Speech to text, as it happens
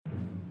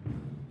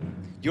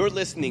You're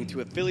listening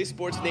to a Philly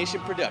Sports Nation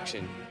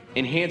production,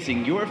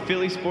 enhancing your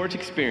Philly sports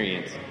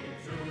experience.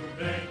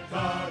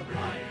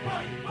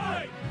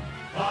 Fight,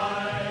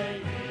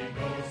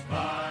 Eagles,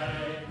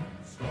 fight.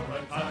 Score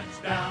a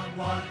touchdown,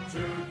 1, 2,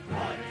 3.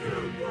 1, 2,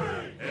 3.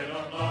 Hit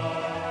 'em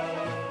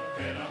low,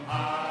 hit 'em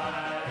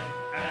high,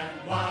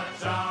 and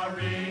watch our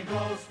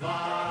Eagles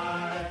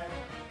fly.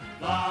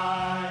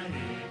 Fly,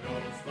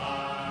 Eagles,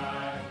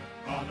 fly,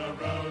 on the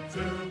road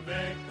to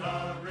victory.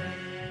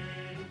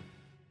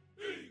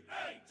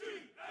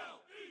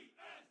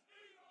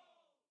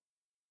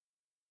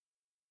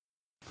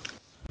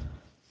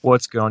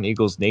 What's going on,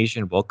 Eagles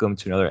Nation? Welcome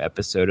to another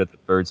episode of the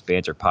Birds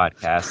Banter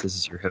podcast. This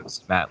is your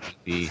host, Matt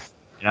Levy,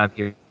 and I'm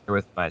here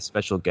with my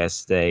special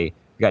guest today.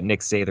 We got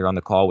Nick Sather on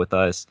the call with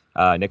us.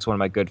 Nick's one of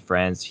my good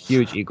friends,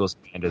 huge Eagles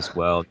fan as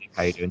well. Nick,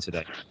 how you doing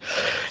today?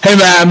 Hey,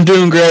 Matt, I'm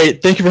doing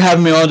great. Thank you for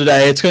having me on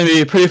today. It's going to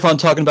be pretty fun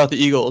talking about the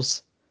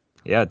Eagles.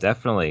 Yeah,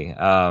 definitely.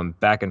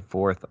 Back and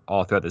forth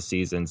all throughout the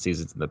seasons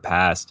in the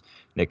past.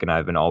 Nick and I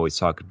have been always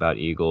talking about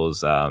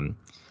Eagles.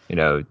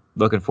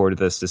 Looking forward to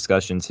this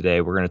discussion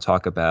today. We're going to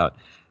talk about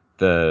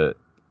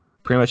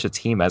pretty much the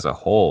team as a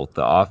whole.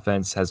 The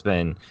offense has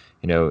been,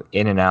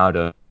 in and out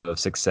of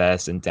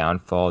success and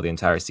downfall the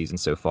entire season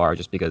so far,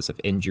 just because of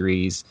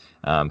injuries.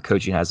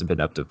 Coaching hasn't been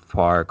up to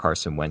par.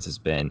 Carson Wentz has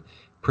been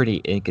pretty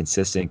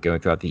inconsistent going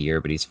throughout the year,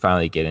 but he's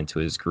finally getting into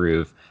his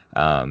groove.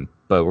 But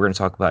we're going to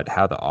talk about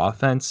how the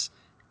offense,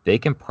 they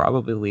can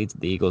probably lead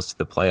the Eagles to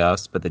the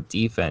playoffs, but the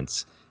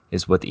defense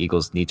is what the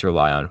Eagles need to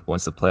rely on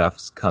once the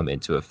playoffs come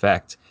into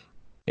effect,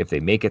 if they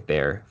make it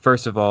there.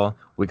 First of all,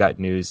 we got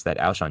news that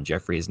Alshon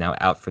Jeffrey is now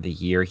out for the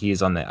year. He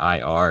is on the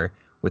IR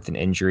with an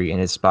injury,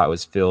 and his spot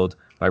was filled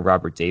by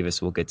Robert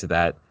Davis. We'll get to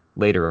that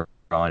later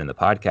on in the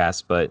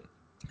podcast, but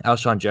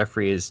Alshon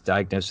Jeffrey is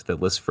diagnosed with a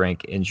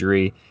Lisfranc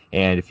injury,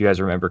 and if you guys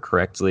remember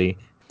correctly,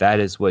 that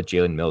is what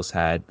Jalen Mills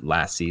had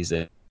last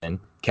season and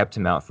kept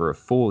him out for a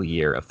full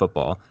year of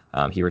football.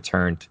 He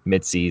returned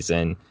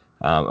mid-season,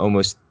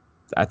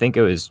 I think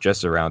it was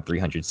just around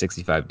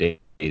 365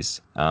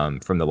 days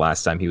from the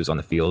last time he was on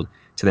the field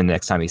to the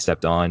next time he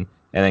stepped on.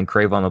 And then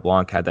Cre'Von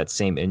LeBlanc had that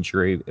same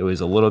injury. It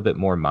was a little bit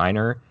more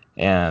minor,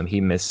 and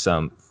he missed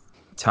some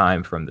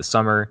time from the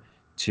summer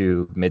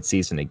to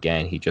midseason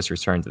again. He just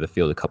returned to the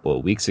field a couple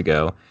of weeks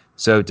ago.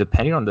 So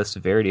depending on the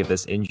severity of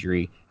this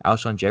injury,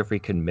 Alshon Jeffrey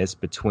can miss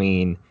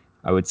between,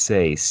 I would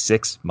say,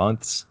 6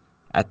 months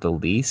at the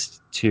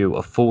least to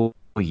a full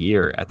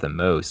year at the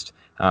most,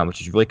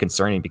 which is really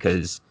concerning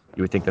because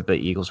you would think that the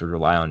Eagles would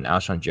rely on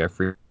Alshon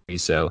Jeffrey.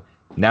 So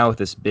now with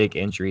this big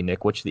injury,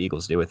 Nick, what should the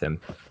Eagles do with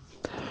him?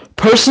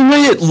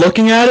 Personally,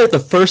 looking at it, the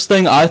first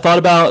thing I thought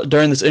about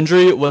during this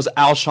injury was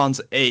Alshon's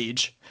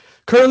age.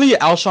 Currently,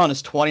 Alshon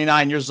is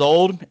 29 years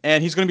old,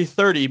 and he's going to be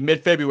 30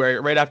 mid-February,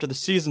 right after the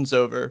season's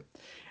over.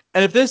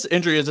 And if this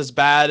injury is as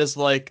bad as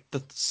like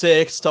the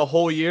 6 to a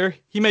whole year,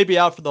 he may be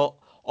out for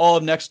all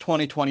of next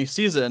 2020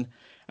 season.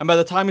 And by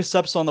the time he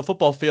steps on the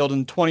football field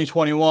in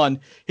 2021,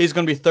 he's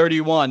going to be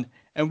 31.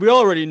 And we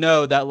already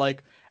know that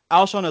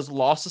Alshon has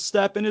lost a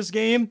step in his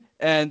game,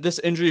 and this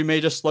injury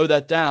may just slow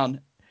that down.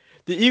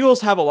 The Eagles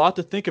have a lot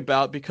to think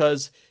about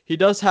because he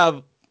does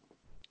have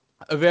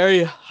a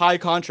very high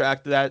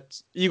contract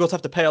that Eagles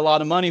have to pay a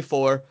lot of money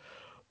for.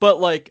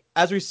 But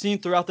as we've seen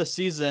throughout the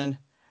season,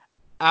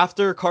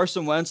 after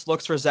Carson Wentz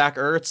looks for Zach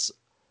Ertz,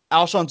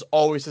 Alshon's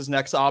always his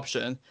next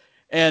option.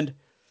 And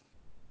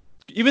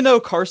even though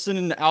Carson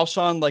and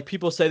Alshon,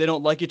 people say they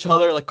don't like each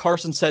other, like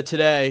Carson said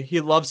today,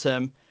 he loves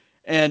him.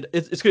 And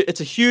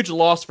it's a huge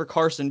loss for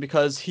Carson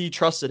because he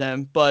trusted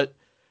him. But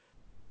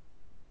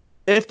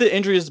if the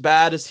injury is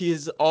bad as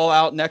he's all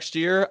out next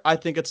year, I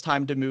think it's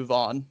time to move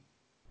on.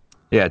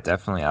 Yeah,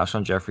 definitely.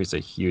 Alshon Jeffrey's a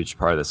huge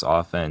part of this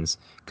offense.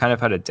 Kind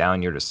of had a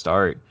down year to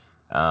start.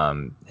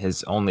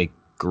 His only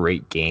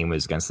great game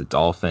was against the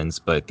Dolphins,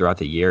 but throughout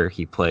the year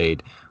he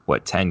played,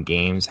 10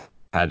 games,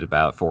 had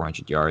about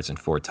 400 yards and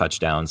 4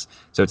 touchdowns.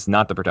 So it's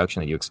not the production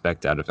that you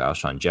expect out of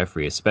Alshon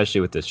Jeffrey,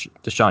 especially with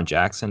Deshaun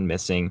Jackson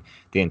missing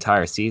the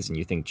entire season.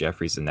 You think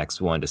Jeffrey's the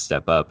next one to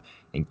step up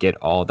and get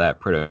all that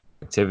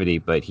productivity,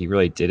 but he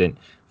really didn't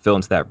fill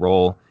into that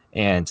role.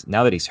 And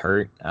now that he's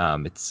hurt,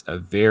 it's a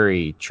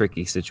very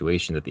tricky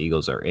situation that the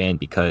Eagles are in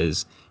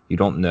because you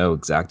don't know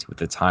exactly what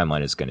the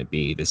timeline is going to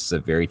be. This is a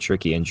very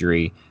tricky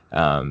injury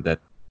that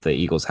the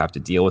Eagles have to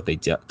deal with. They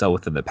dealt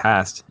with in the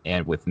past,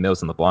 and with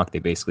Mills and LeBlanc, they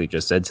basically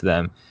just said to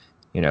them,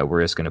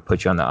 we're just going to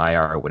put you on the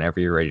IR. Whenever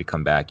you're ready to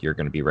come back, you're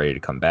going to be ready to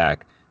come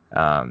back.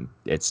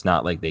 It's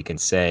not like they can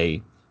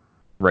say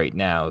right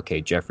now,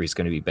 okay, Jeffrey's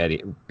going to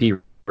be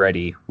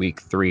ready week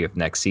 3 of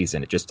next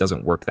season. It just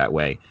doesn't work that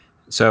way.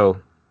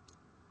 So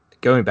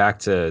going back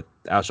to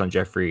Alshon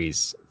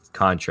Jeffrey's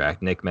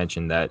contract, Nick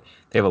mentioned that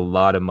they have a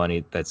lot of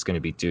money that's going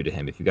to be due to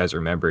him. If you guys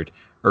remembered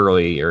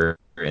earlier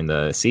in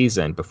the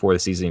season, before the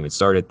season even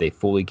started, they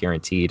fully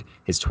guaranteed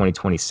his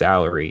 2020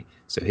 salary.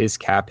 So his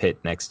cap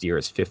hit next year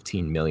is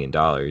 $15 million.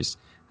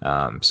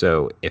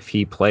 So if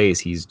he plays,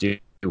 he's due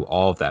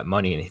all of that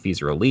money. And if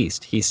he's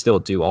released, he's still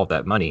due all of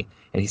that money.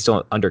 And he's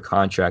still under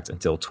contract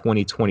until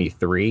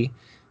 2023.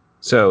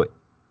 So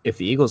if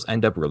the Eagles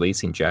end up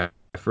releasing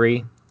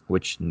Jeffrey,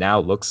 which now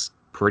looks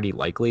pretty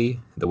likely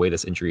the way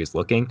this injury is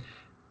looking,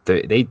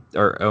 they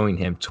are owing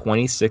him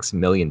 $26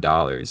 million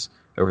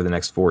over the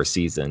next 4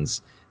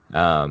 seasons.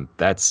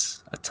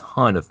 That's a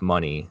ton of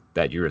money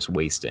that you're just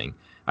wasting.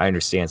 I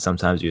understand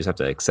sometimes you just have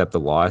to accept the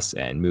loss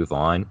and move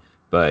on,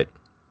 but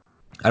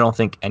I don't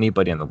think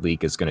anybody in the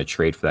league is going to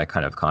trade for that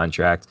kind of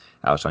contract.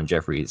 Alshon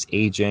Jeffrey is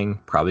aging,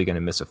 probably going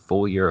to miss a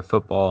full year of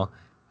football.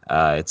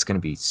 It's going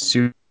to be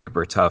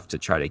super tough to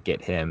try to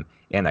get him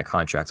and that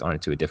contract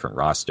onto a different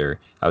roster.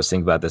 I was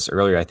thinking about this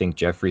earlier. I think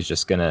Jeffrey's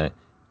just going to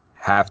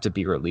have to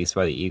be released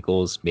by the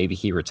Eagles. Maybe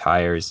he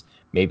retires.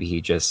 Maybe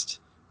he just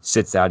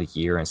sits out a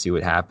year and see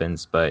what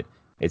happens. But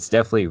it's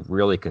definitely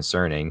really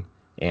concerning.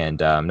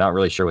 And I'm not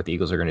really sure what the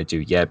Eagles are going to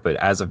do yet. But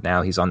as of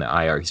now, he's on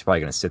the IR. He's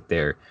probably going to sit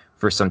there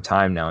for some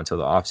time now until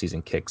the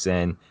offseason kicks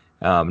in.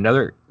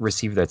 Another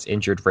receiver that's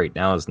injured right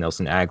now is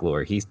Nelson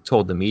Agholor. He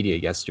told the media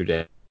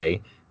yesterday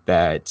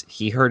that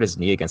he hurt his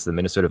knee against the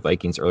Minnesota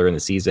Vikings earlier in the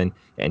season,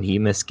 and he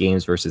missed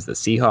games versus the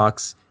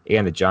Seahawks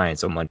and the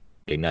Giants on Monday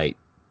night.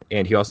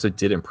 And he also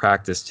didn't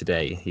practice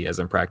today. He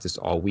hasn't practiced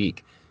all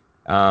week.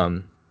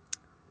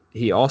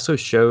 He also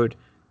showed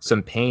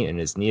some pain in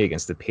his knee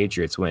against the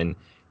Patriots when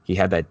he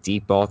had that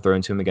deep ball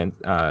thrown to him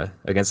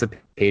against the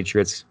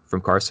Patriots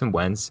from Carson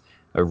Wentz,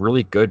 a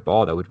really good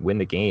ball that would win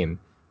the game.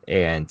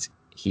 And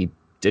he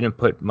didn't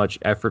put much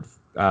effort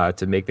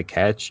to make the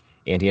catch,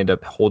 and he ended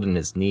up holding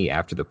his knee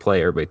after the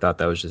play. Everybody thought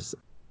that was just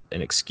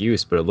an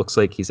excuse, but it looks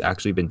like he's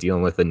actually been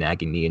dealing with a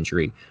nagging knee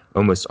injury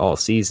almost all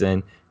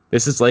season.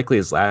 This is likely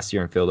his last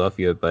year in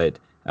Philadelphia, but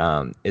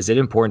is it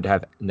important to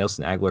have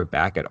Nelson Agholor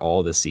back at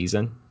all this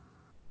season?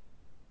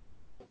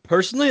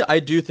 Personally, I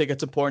do think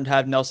it's important to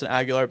have Nelson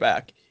Agholor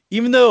back.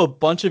 Even though a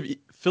bunch of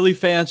Philly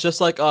fans, just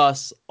like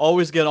us,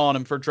 always get on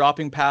him for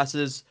dropping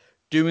passes,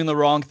 doing the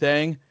wrong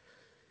thing,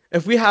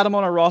 if we had him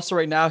on our roster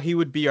right now, he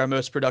would be our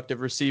most productive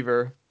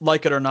receiver,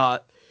 like it or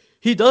not.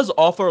 He does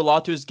offer a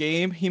lot to his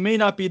game. He may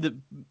not be the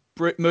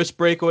most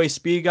breakaway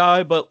speed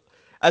guy, but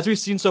as we've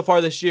seen so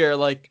far this year,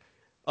 like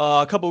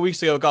a couple of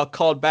weeks ago, got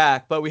called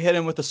back, but we hit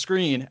him with a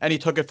screen, and he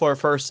took it for a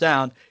first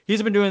down.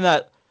 He's been doing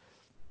that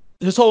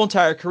his whole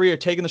entire career,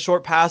 taking the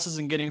short passes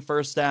and getting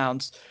first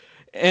downs.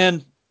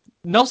 And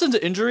Nelson's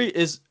injury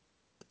is,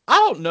 I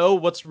don't know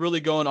what's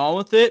really going on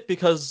with it,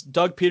 because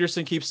Doug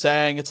Peterson keeps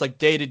saying it's like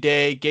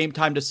day-to-day game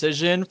time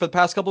decision for the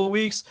past couple of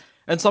weeks.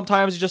 And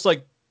sometimes he just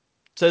like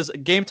says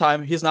game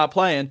time, he's not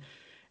playing.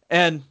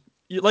 And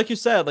like you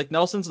said, like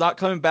Nelson's not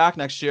coming back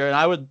next year.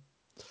 And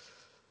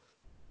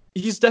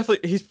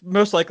he's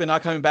most likely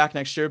not coming back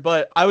next year,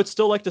 but I would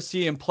still like to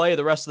see him play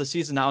the rest of the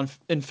season now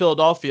in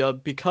Philadelphia,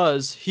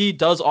 because he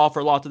does offer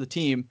a lot to the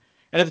team.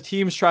 And if the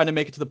team's trying to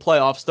make it to the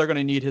playoffs, they're going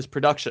to need his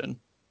production.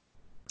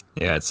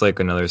 Yeah, it's like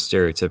another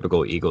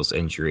stereotypical Eagles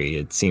injury.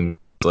 It seems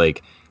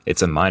like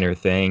it's a minor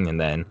thing,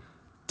 and then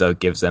Doug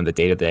gives them the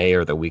day-to-day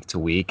or the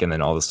week-to-week, and then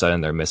all of a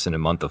sudden they're missing a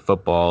month of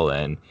football,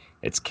 and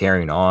it's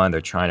carrying on.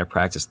 They're trying to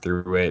practice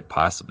through it,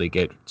 possibly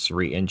get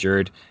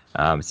re-injured.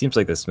 It seems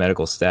like this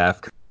medical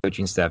staff,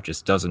 coaching staff,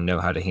 just doesn't know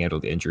how to handle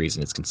the injuries,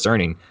 and it's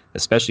concerning,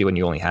 especially when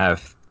you only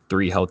have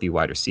 3 healthy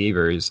wide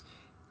receivers,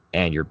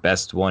 and your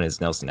best one is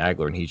Nelson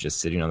Agholor, and he's just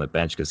sitting on the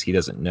bench because he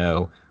doesn't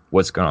know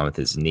what's going on with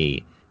his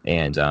knee.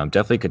 And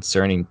definitely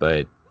concerning,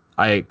 but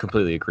I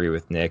completely agree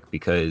with Nick,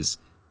 because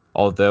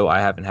although I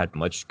haven't had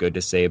much good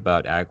to say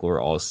about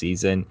Agholor all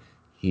season,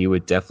 he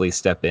would definitely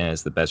step in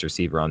as the best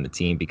receiver on the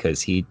team,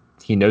 because he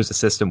knows the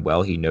system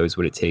well. He knows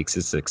what it takes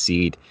to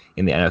succeed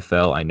in the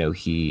NFL. I know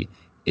he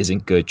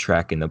isn't good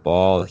tracking the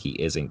ball. He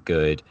isn't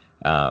good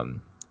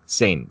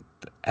staying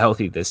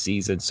healthy this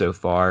season so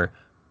far,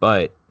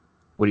 but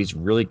what he's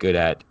really good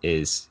at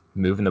is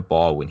moving the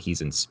ball when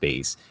he's in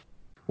space.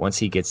 Once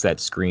he gets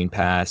that screen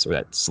pass or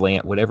that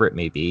slant, whatever it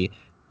may be,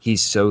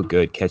 he's so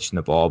good catching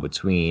the ball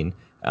between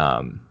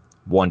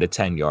 1 to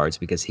 10 yards,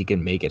 because he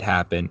can make it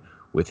happen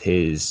with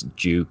his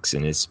jukes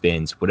and his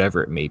spins,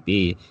 whatever it may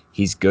be.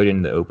 He's good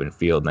in the open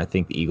field, and I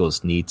think the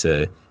Eagles need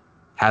to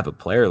have a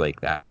player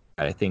like that.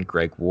 I think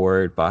Greg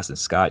Ward, Boston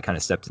Scott kind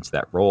of stepped into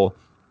that role,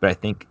 but I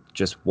think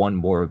just one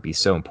more would be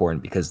so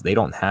important, because they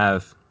don't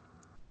have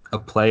a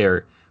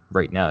player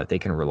right now that they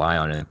can rely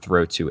on and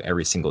throw to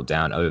every single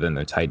down other than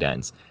their tight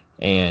ends.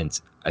 And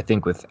I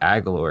think with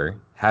Agholor,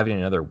 having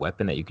another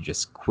weapon that you could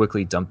just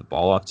quickly dump the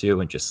ball off to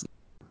and just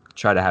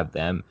try to have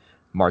them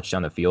march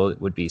down the field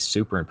would be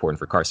super important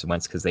for Carson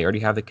Wentz, because they already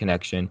have the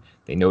connection.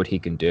 They know what he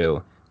can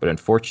do. But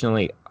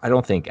unfortunately, I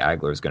don't think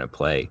Agholor is going to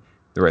play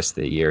the rest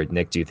of the year.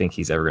 Nick, do you think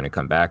he's ever going to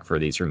come back for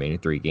these remaining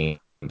 3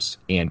 games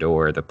and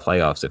or the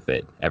playoffs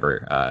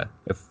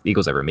if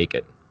Eagles ever make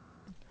it?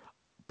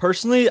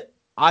 Personally,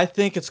 I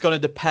think it's going to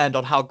depend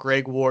on how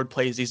Greg Ward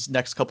plays these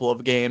next couple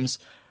of games.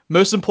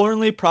 Most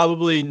importantly,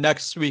 probably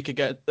this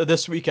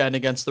weekend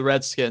against the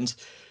Redskins,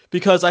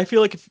 because I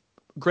feel like if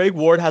Greg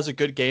Ward has a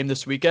good game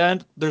this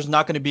weekend, there's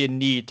not going to be a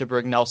need to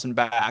bring Nelson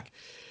back,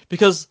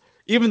 because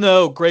even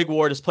though Greg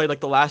Ward has played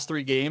like the last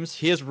 3 games,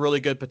 he has really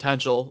good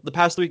potential. The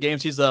past 3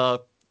 games, he's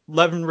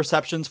 11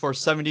 receptions for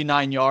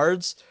 79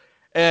 yards,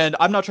 And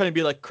I'm not trying to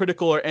be like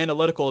critical or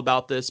analytical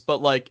about this,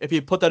 but like if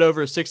you put that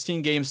over a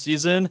 16-game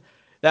season,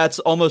 that's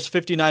almost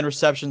 59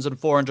 receptions and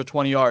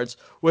 420 yards,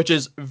 which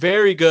is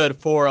very good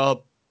for a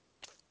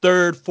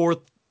third,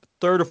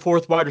 third or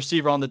fourth wide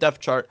receiver on the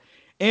depth chart.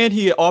 And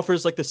he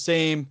offers like the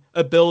same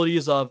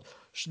abilities of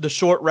the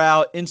short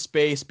route in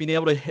space, being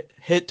able to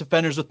hit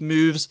defenders with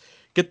moves,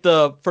 get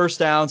the first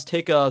downs,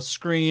 take a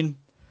screen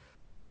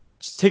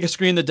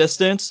in the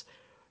distance.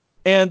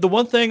 And the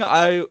one thing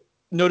I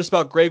noticed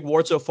about Greg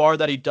Ward so far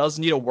that he does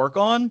need to work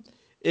on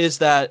is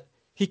that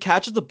he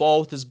catches the ball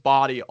with his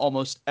body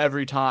almost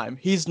every time.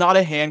 He's not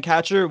a hand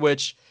catcher,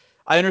 which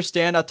I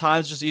understand at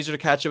times it's just easier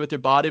to catch it with your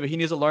body, but he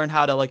needs to learn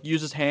how to like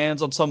use his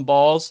hands on some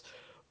balls.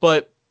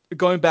 But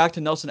going back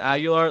to Nelson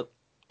Aguilar,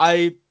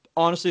 I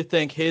honestly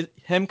think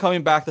him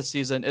coming back this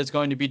season is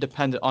going to be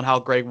dependent on how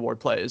Greg Ward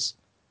plays.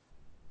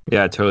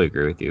 Yeah, I totally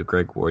agree with you.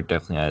 Greg Ward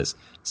definitely has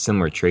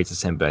similar traits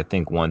as him, but I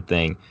think one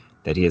thing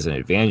that he has an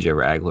advantage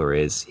over Aguilar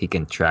is he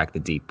can track the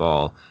deep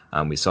ball.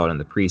 We saw it in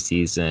the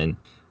preseason.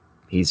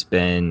 He's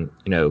been,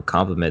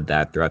 complimented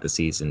that throughout the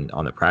season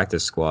on the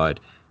practice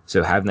squad.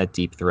 So having that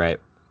deep threat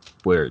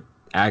where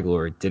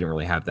Aguilar didn't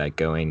really have that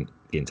going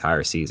the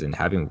entire season,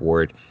 having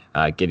Ward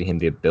getting him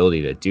the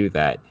ability to do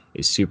that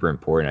is super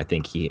important. I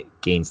think he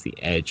gains the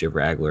edge over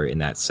Aguilar in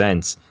that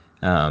sense.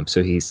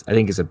 So I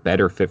think he's a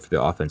better fit for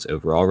the offense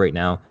overall right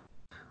now.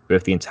 But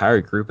if the entire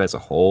group as a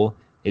whole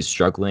is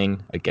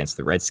struggling against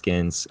the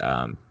Redskins,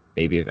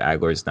 maybe if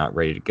Aguilar is not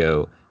ready to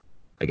go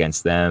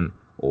against them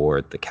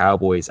or the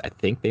Cowboys, I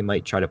think they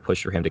might try to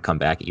push for him to come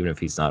back, even if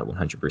he's not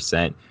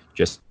 100%,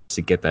 just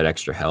to get that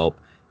extra help.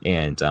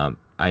 And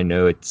I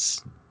know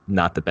it's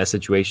not the best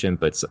situation,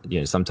 but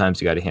sometimes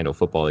you got to handle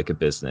football like a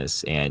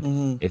business.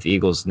 And if the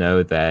Eagles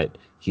know that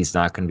he's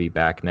not going to be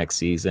back next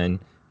season,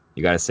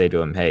 you got to say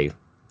to him, hey,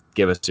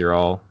 give us your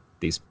all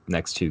these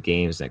next 2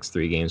 games, next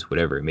 3 games,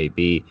 whatever it may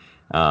be.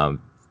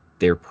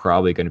 They're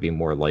probably going to be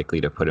more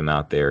likely to put him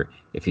out there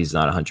if he's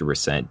not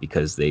 100%,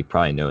 because they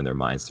probably know in their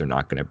minds they're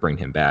not going to bring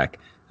him back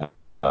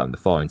the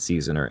following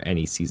season or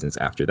any seasons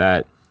after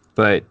that.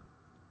 But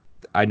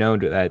I know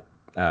that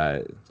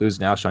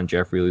losing Alshon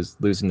Jeffrey,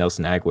 losing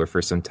Nelson Aguilar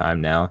for some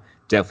time now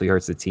definitely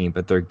hurts the team,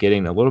 but they're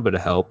getting a little bit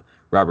of help.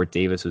 Robert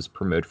Davis was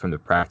promoted from the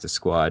practice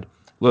squad.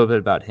 A little bit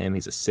about him.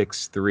 He's a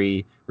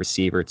 6'3"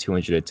 receiver,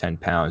 210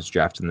 pounds,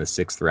 drafted in the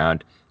 6th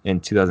round in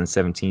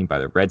 2017 by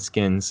the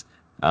Redskins.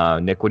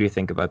 Nick, what do you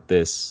think about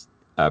this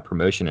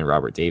promotion in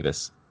Robert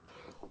Davis?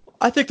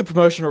 I think the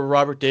promotion of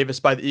Robert Davis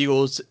by the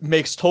Eagles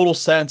makes total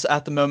sense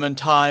at the moment in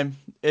time.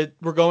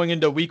 We're going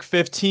into week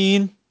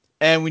 15,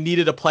 and we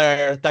needed a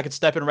player that could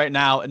step in right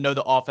now and know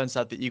the offense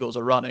that the Eagles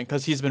are running,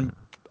 because he's been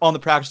on the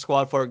practice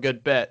squad for a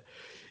good bit.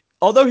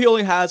 Although he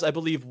only has, I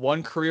believe,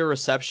 1 career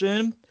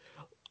reception,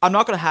 I'm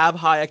not going to have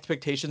high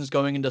expectations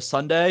going into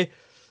Sunday.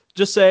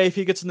 Just say if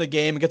he gets in the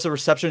game and gets a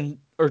reception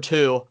or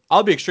 2,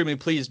 I'll be extremely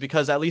pleased,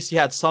 because at least he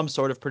had some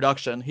sort of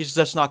production. He's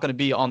just not going to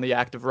be on the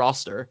active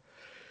roster.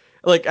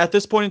 Like, at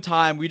this point in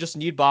time, we just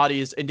need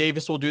bodies, and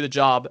Davis will do the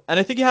job. And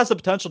I think he has the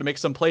potential to make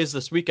some plays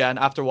this weekend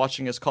after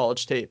watching his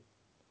college tape.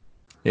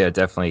 Yeah,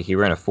 definitely. He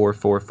ran a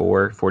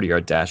 4.44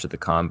 40-yard dash at the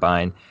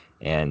combine,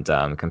 and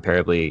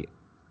comparably,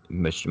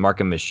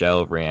 Marken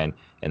Michel ran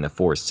in the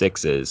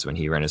 4.6s when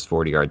he ran his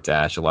 40-yard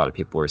dash. A lot of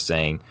people were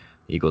saying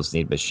Eagles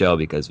need Michel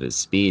because of his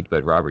speed,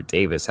 but Robert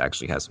Davis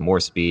actually has more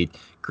speed.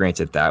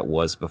 Granted, that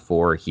was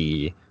before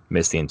he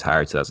missed the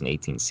entire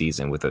 2018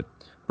 season with a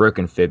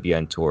broken fibula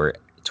and torn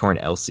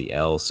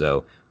LCL,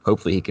 so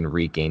hopefully he can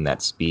regain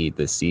that speed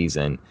this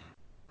season,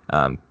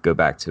 go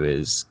back to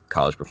his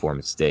college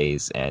performance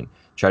days and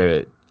try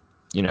to,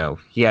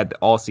 he had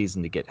all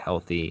season to get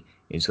healthy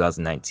in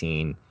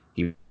 2019.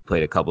 He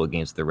played a couple of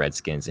games with the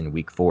Redskins. In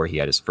week 4, he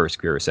had his first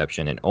career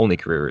reception and only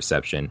career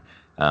reception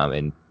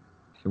in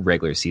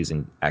regular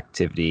season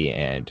activity,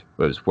 and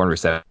it was 1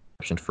 reception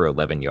for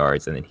 11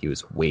 yards, and then he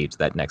was waived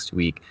that next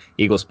week.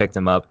 Eagles picked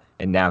him up,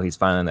 and now he's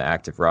finally on the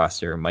active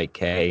roster. Mike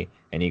Kay,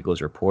 an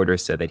Eagles reporter,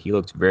 said that he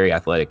looked very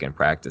athletic in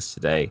practice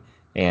today,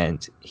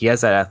 and he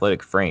has that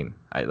athletic frame.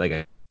 Like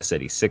I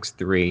said, he's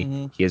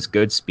 6'3", He has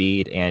good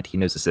speed, and he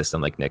knows the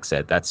system, like Nick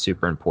said. That's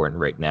super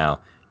important right now.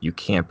 You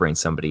can't bring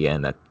somebody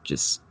in that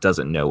just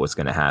doesn't know what's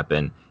going to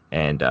happen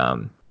and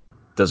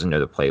doesn't know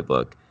the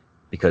playbook,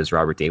 because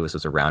Robert Davis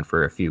was around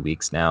for a few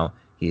weeks now.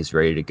 He's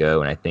ready to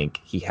go, and I think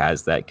he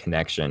has that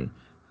connection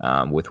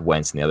with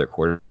Wentz and the other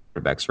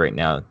quarterbacks right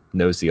now,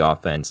 knows the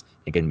offense,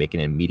 and can make an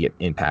immediate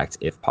impact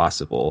if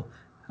possible.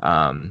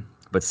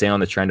 But staying on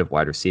the trend of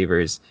wide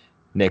receivers,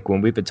 Nick,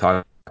 when we've been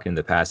talking in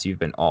the past, you've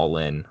been all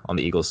in on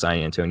the Eagles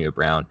signing Antonio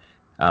Brown.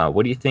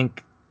 What do you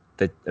think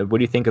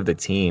of the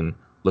team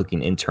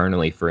looking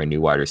internally for a new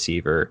wide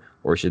receiver,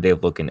 or should they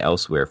look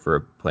elsewhere for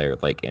a player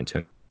like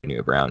Antonio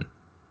Brown?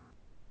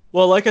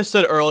 Well, like I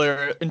said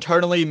earlier,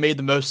 internally made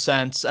the most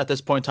sense at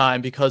this point in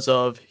time because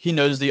of he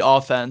knows the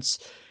offense.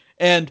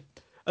 And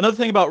another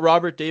thing about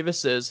Robert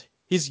Davis is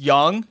he's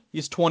young,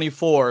 he's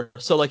 24,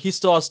 so like he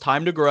still has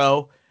time to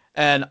grow,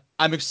 and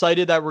I'm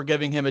excited that we're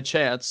giving him a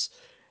chance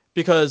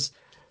because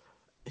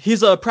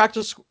he's a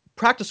practice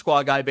practice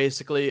squad guy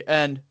basically,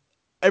 and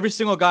every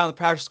single guy on the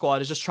practice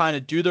squad is just trying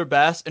to do their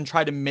best and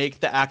try to make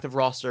the active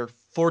roster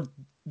for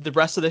the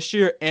rest of this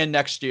year and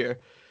next year.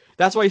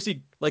 That's why you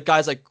see like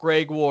guys like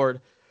Greg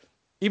Ward,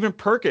 even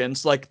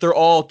Perkins, like they're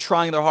all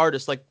trying their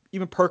hardest. Like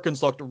even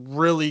Perkins looked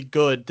really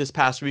good this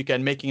past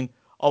weekend, making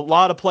a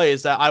lot of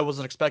plays that I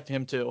wasn't expecting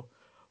him to.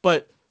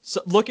 But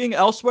looking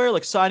elsewhere,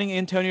 like signing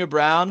Antonio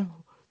Brown,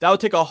 that would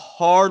take a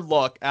hard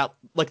look at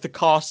like the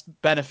cost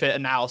benefit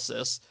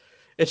analysis.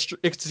 It's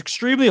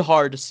extremely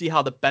hard to see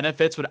how the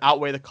benefits would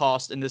outweigh the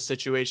cost in this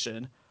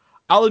situation.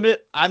 I'll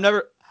admit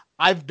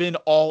I've been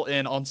all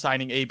in on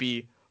signing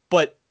AB,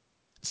 but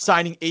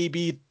signing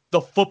AB,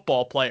 the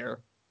football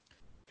player,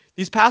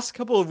 these past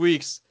couple of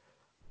weeks,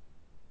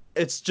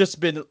 it's just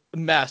been a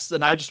mess,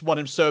 and I just want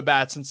him so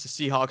bad since the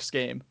Seahawks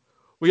game.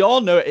 We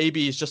all know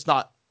AB is just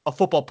not a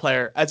football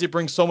player, as he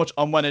brings so much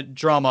unwanted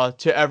drama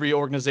to every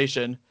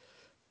organization.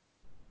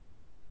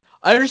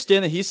 I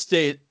understand that he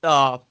stated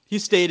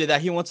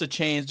that he wants to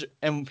change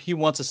and he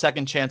wants a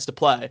second chance to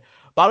play,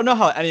 but I don't know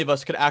how any of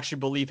us could actually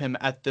believe him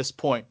at this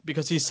point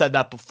because he said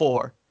that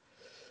before.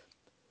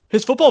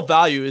 His football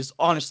value is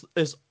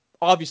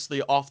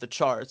obviously off the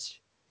charts.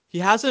 He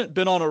hasn't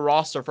been on a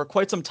roster for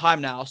quite some time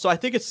now, so I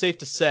think it's safe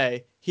to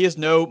say he has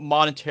no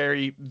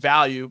monetary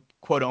value,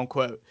 quote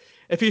unquote.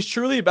 If he's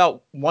truly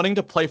about wanting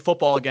to play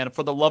football again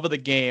for the love of the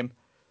game,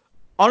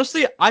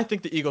 honestly, I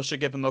think the Eagles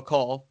should give him a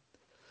call.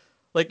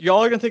 Like,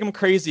 y'all are going to think I'm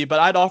crazy, but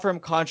I'd offer him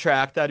a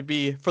contract that'd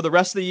be for the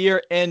rest of the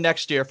year and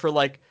next year for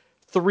like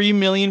 $3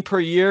 million per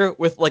year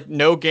with like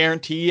no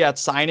guarantee at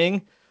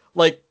signing.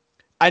 Like,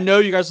 I know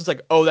you guys was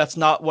like, oh, that's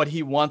not what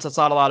he wants. That's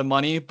not a lot of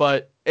money,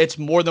 but it's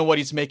more than what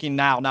he's making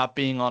now, not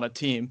being on a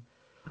team.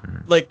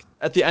 Like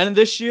at the end of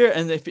this year,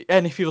 and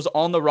if he was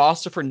on the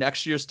roster for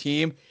next year's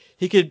team,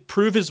 he could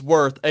prove his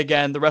worth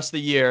again the rest of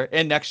the year,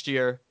 and next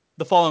year,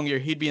 the following year,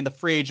 he'd be in the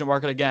free agent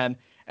market again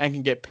and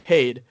can get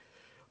paid.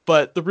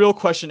 But the real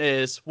question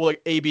is, will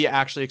AB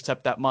actually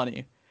accept that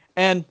money?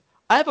 And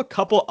I have a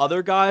couple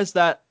other guys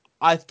that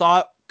I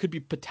thought could be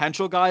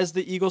potential guys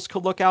the Eagles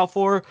could look out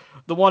for.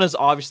 The one is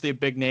obviously a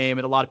big name,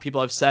 and a lot of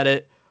people have said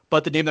it,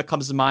 but the name that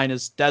comes to mind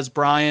is Dez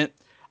Bryant.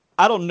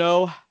 I don't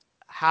know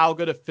how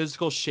good a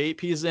physical shape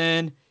he's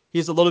in.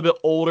 He's a little bit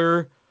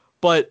older,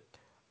 but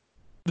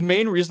the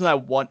main reason I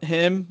want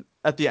him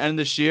at the end of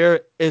this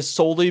year is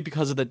solely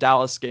because of the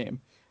Dallas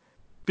game.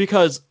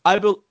 Because I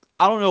don't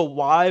know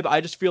why, but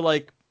I just feel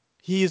like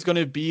he's going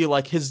to be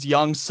like his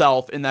young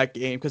self in that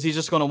game because he's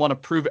just going to want to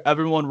prove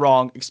everyone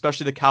wrong,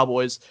 especially the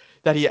Cowboys,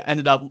 that he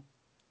ended up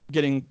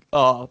getting,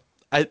 I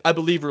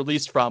believe,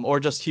 released from, or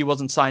just he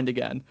wasn't signed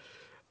again.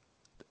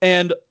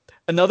 And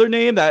another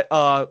name that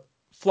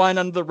flying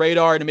under the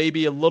radar and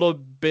maybe a little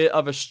bit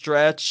of a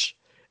stretch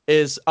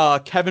is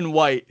Kevin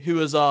White, who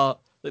was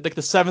like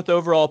the 7th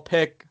overall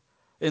pick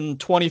in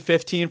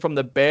 2015 from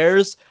the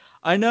Bears.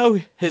 I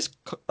know his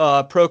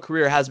pro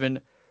career has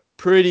been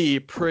pretty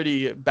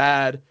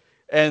bad,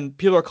 and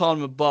people are calling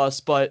him a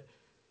bust, but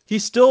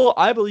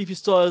I believe he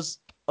still has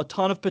a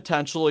ton of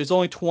potential. He's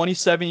only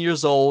 27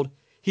 years old.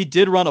 He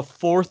did run a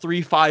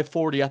 4.35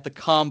 40 at the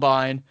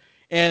combine,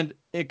 and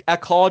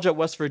at college at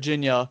West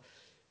Virginia,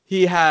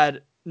 he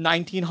had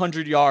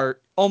 1,900 yards,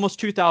 almost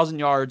 2,000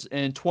 yards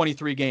in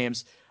 23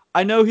 games.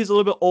 I know he's a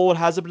little bit old,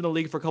 hasn't been in the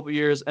league for a couple of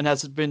years, and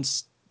has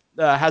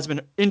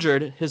been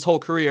injured his whole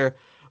career,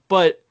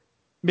 but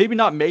maybe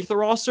not make the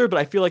roster, but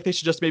I feel like they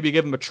should just maybe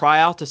give him a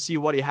tryout to see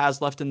what he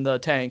has left in the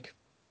tank.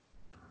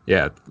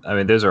 Yeah, I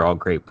mean, those are all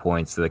great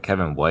points. The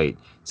Kevin White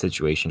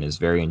situation is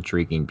very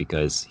intriguing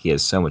because he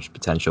has so much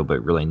potential,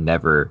 but really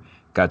never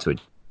got to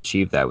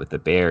achieve that with the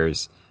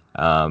Bears.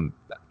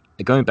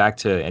 Going back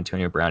to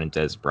Antonio Brown and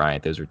Dez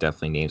Bryant, those were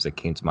definitely names that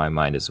came to my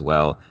mind as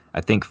well.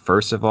 I think,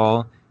 first of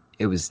all,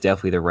 it was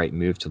definitely the right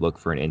move to look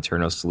for an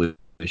internal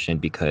solution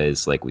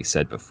because, like we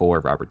said before,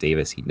 Robert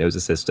Davis, he knows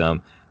the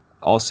system.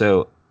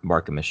 Also,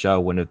 Marcus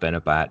Michel wouldn't have been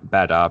a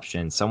bad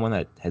option. Someone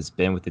that has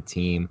been with the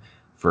team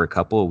for a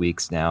couple of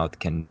weeks now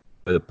can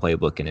put the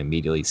playbook and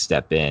immediately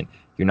step in.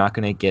 You're not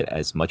going to get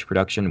as much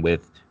production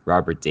with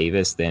Robert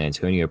Davis than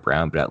Antonio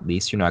Brown, but at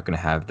least you're not going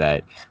to have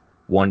that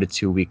 1 to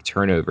 2 week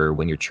turnover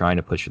when you're trying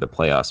to push for the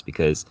playoffs,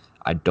 because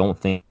I don't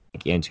think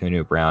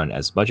Antonio Brown,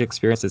 as much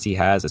experience as he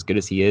has, as good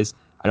as he is,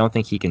 I don't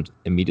think he can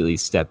immediately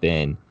step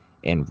in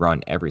and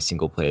run every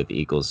single play that the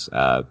Eagles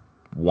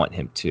want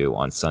him to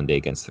on Sunday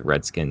against the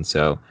Redskins.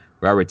 So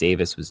Robert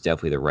Davis was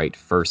definitely the right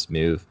first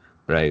move,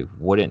 but I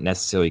wouldn't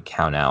necessarily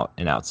count out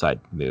an outside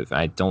move.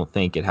 I don't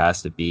think it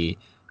has to be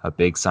a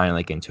big sign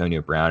like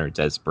Antonio Brown or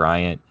Dez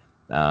Bryant.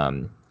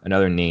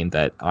 Another name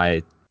that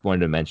I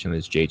wanted to mention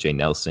was J.J.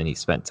 Nelson. He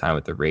spent time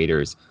with the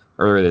Raiders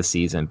earlier this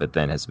season, but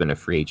then has been a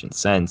free agent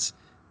since.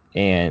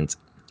 And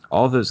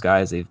all of those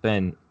guys, they've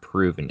been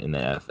proven in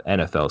the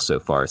NFL so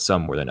far,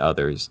 some more than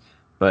others.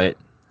 But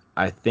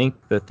I think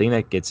the thing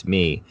that gets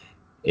me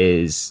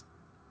is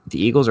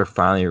the Eagles are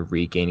finally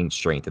regaining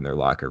strength in their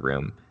locker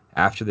room.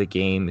 After the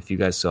game, if you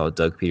guys saw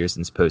Doug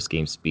Peterson's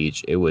post-game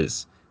speech, it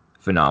was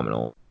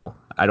phenomenal.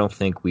 I don't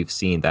think we've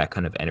seen that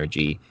kind of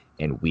energy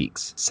in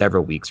weeks,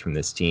 several weeks from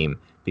this team,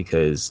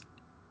 because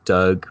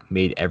Doug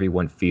made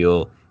everyone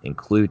feel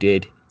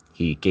included.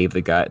 He gave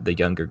the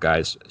younger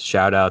guys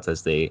shout outs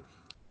as they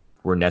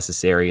were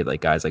necessary,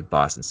 like guys like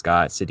Boston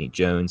Scott, Sidney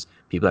Jones,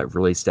 people that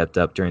really stepped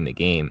up during the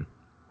game.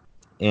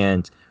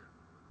 And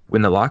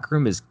when the locker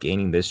room is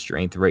gaining this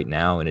strength right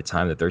now in a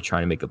time that they're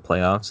trying to make the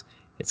playoffs,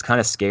 it's kind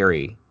of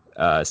scary.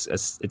 It's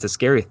a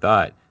scary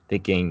thought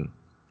thinking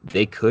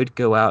they could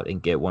go out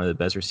and get one of the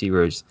best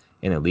receivers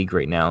in the league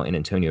right now in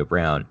Antonio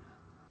Brown,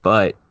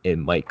 but it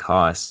might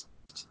cost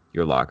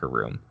your locker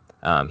room.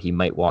 He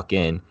might walk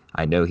in.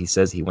 I know he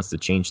says he wants to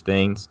change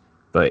things,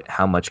 but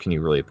how much can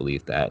you really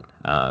believe that?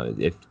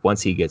 If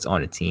once he gets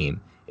on a team,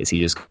 is he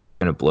just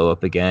going to blow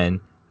up again?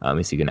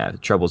 Is he going to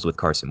have troubles with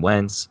Carson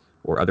Wentz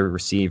or other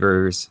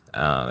receivers?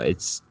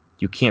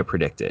 You can't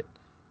predict it.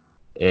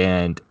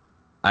 And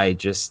I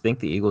just think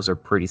the Eagles are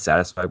pretty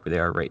satisfied where they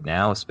are right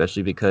now,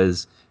 especially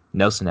because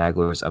Nelson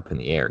Aguilar is up in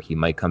the air. He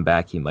might come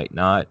back, he might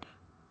not.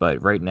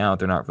 But right now,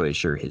 they're not really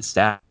sure his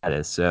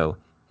status. So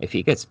if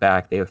he gets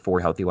back, they have 4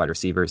 healthy wide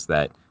receivers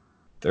that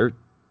they're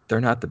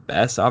not the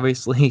best,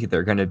 obviously.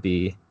 They're going to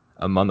be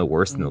among the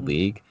worst in the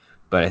league.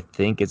 But I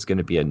think it's going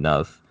to be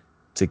enough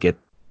to get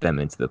them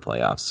into the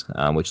playoffs,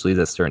 which leads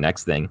us to our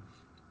next thing.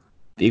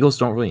 The Eagles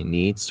don't really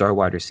need star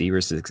wide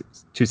receivers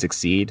to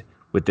succeed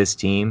with this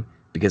team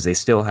because they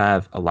still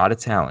have a lot of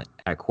talent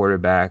at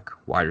quarterback,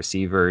 wide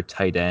receiver,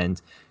 tight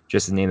end,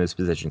 just to name those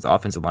positions.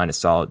 Offensive line is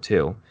solid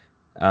too.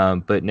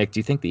 But Nick, do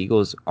you think the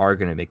Eagles are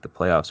going to make the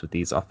playoffs with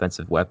these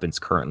offensive weapons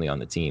currently on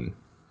the team?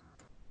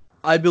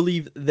 I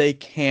believe they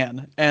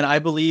can. And I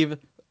believe,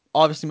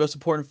 obviously, the most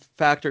important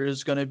factor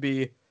is going to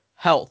be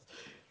health.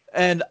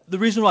 And the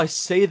reason why I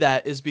say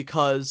that is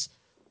because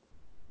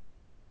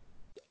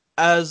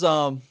as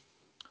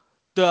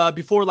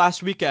before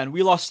last weekend,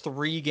 we lost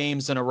 3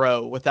 games in a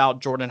row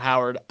without Jordan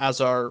Howard as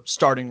our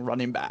starting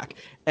running back.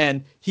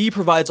 And he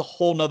provides a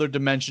whole nother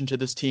dimension to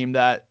this team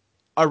that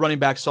our running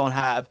backs don't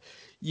have.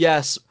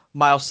 Yes,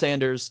 Miles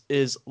Sanders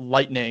is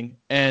lightning.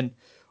 And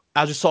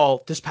as you saw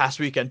this past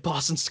weekend,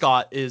 Boston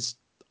Scott is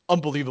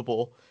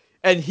unbelievable.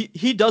 And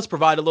he does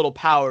provide a little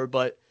power,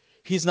 but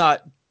he's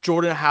not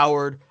Jordan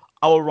Howard.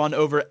 I will run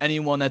over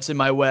anyone that's in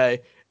my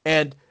way.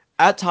 And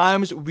at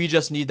times, we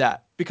just need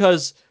that.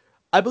 Because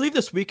I believe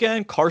this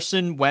weekend,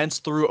 Carson Wentz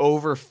threw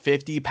over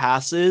 50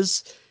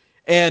 passes.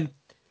 And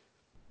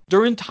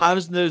during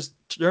times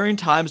during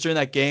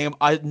that game,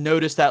 I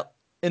noticed that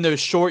in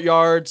those short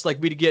yards,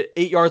 like we'd get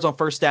 8 yards on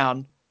first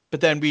down, but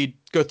then we'd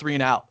go 3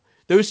 and out.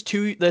 Those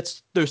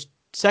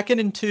 2nd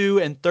and 2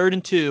 and 3rd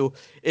and 2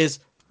 is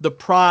the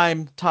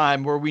prime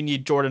time where we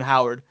need Jordan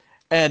Howard.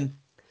 And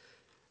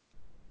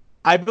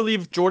I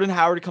believe Jordan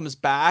Howard comes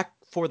back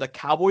for the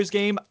Cowboys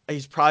game.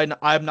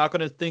 I'm not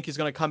going to think he's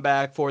going to come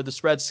back for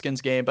this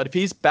Redskins game, but if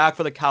he's back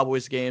for the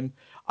Cowboys game,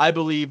 I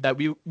believe that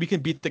we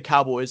can beat the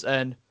Cowboys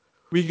and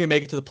we can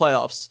make it to the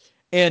playoffs.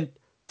 And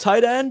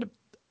tight end,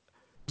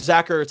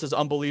 Zach Ertz is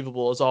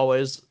unbelievable as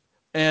always.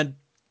 And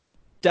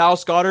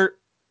Dallas Goedert,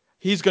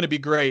 he's going to be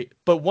great.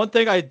 But one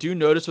thing I do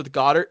notice with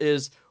Goddard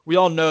is we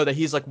all know that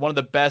he's like one of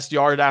the best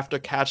yard after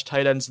catch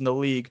tight ends in the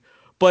league.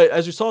 But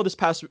as we saw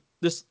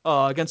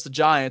against the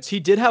Giants,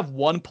 he did have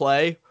one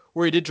play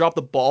where he did drop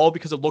the ball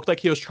because it looked like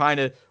he was trying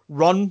to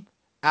run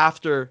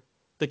after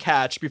the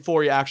catch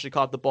before he actually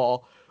caught the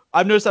ball.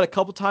 I've noticed that a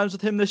couple times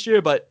with him this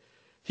year, but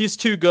he's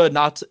too good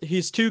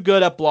he's too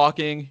good at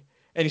blocking,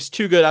 and he's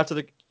too good after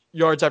the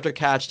yards after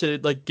catch to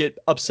like get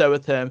upset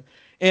with him.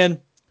 And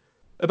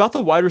about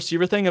the wide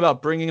receiver thing,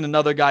 about bringing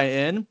another guy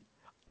in,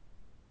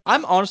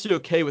 I'm honestly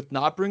okay with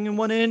not bringing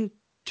one in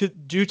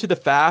due to the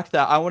fact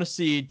that I want to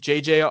see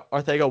J.J.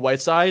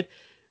 Arcega-Whiteside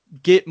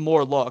get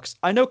more looks.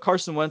 I know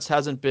Carson Wentz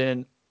hasn't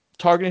been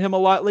targeting him a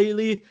lot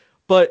lately,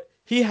 but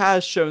he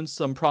has shown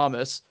some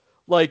promise.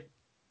 Like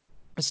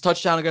his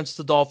touchdown against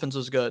the Dolphins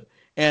was good,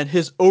 and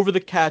his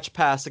over-the-catch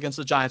pass against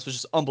the Giants was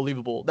just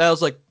unbelievable. That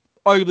was like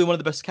arguably one of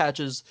the best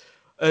catches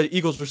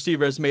Eagles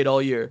receiver has made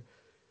all year.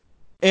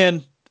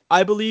 And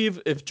I believe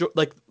if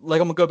like I'm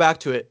gonna go back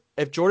to it,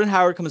 if Jordan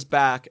Howard comes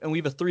back and we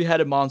have a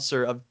 3-headed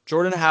monster of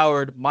Jordan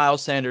Howard,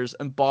 Miles Sanders,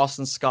 and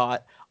Boston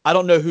Scott, I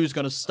don't know who's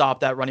gonna stop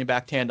that running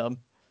back tandem.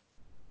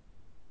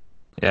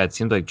 Yeah, it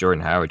seems like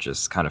Jordan Howard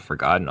just kind of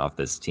forgotten off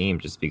this team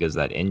just because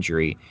of that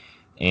injury.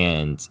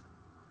 And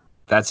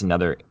that's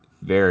another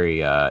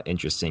very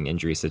interesting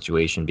injury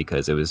situation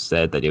because it was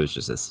said that it was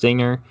just a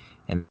stinger,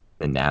 and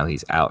now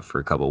he's out for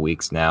a couple of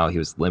weeks now. He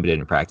was limited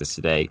in practice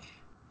today.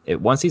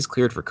 Once he's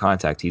cleared for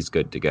contact, he's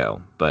good to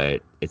go.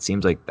 But it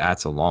seems like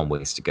that's a long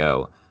ways to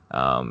go.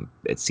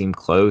 It seemed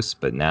close,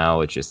 but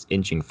now it's just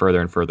inching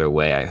further and further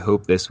away. I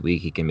hope this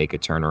week he can make a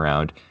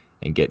turnaround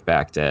and get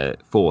back to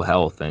full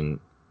health and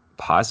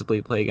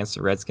possibly play against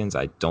the Redskins.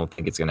 I don't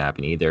think it's going to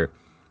happen either.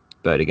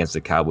 But against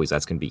the Cowboys,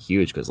 that's going to be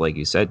huge because, like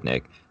you said,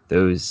 Nick,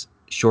 those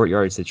short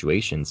yard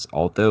situations,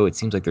 although it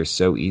seems like they're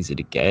so easy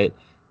to get,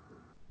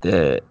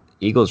 the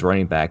Eagles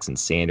running backs and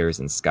Sanders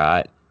and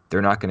Scott,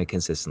 they're not going to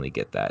consistently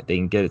get that. They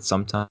can get it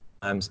sometimes,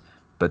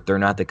 but they're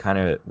not the kind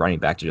of running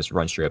back to just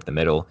run straight up the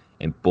middle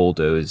and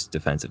bulldoze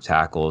defensive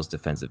tackles,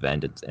 defensive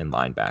end, and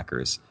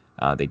linebackers.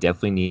 They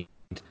definitely need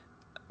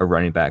a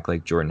running back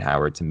like Jordan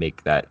Howard to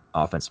make that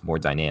offense more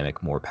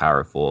dynamic, more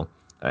powerful.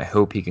 I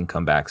hope he can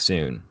come back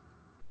soon.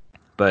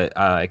 But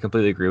I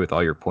completely agree with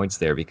all your points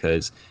there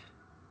because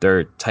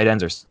their tight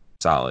ends are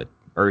solid.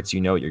 Ertz, you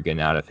know what you're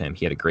getting out of him.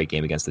 He had a great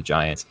game against the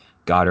Giants.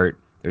 Goddard,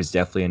 there's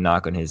definitely a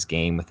knock on his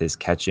game with his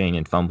catching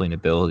and fumbling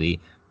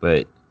ability.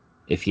 But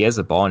if he has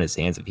the ball in his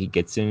hands, if he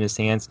gets it in his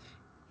hands,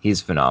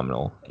 he's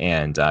phenomenal.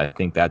 And I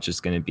think that's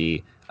just going to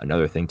be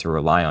another thing to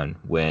rely on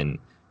when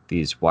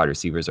these wide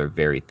receivers are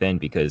very thin,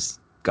 because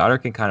Goddard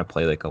can kind of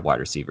play like a wide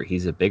receiver.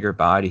 He's a bigger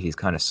body. He's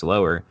kind of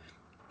slower,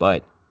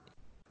 but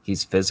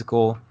he's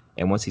physical.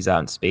 And once he's out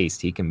in space,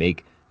 he can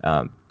make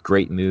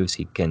great moves.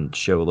 He can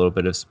show a little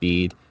bit of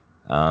speed.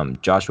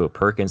 Joshua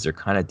Perkins, they're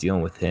kind of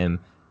dealing with him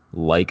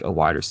like a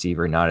wide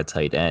receiver, not a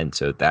tight end.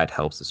 So that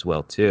helps as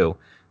well, too.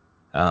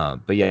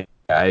 But yeah,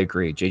 I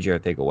agree. J.J.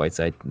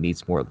 Arcega-Whiteside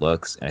needs more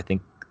looks. And I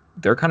think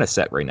they're kind of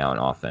set right now in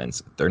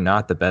offense. They're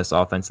not the best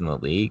offense in the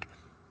league,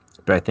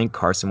 but I think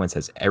Carson Wentz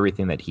has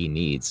everything that he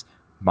needs,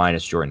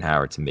 minus Jordan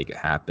Howard, to make it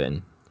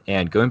happen.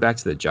 And going back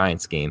to the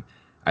Giants game,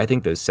 I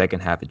think those second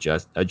half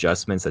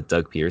adjustments that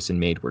Doug Peterson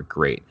made were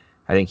great.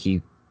 I think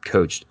he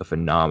coached a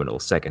phenomenal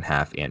second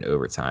half and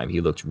overtime. He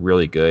looked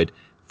really good.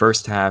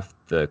 First half,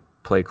 the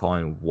play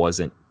calling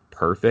wasn't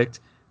perfect,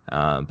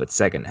 but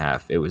second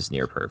half, it was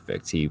near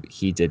perfect.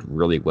 He did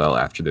really well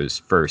after those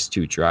first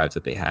two drives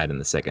that they had in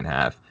the second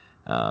half.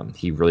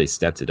 He really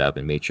stepped it up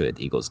and made sure that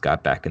the Eagles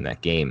got back in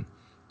that game.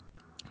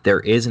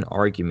 There is an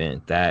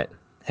argument that,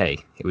 hey,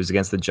 it was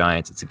against the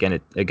Giants. It's again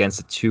against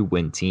a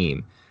 2-win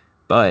team.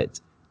 But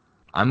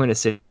I'm going to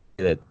say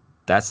that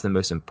that's the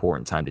most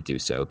important time to do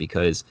so,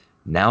 because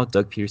now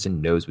Doug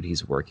Peterson knows what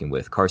he's working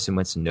with. Carson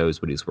Wentz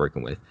knows what he's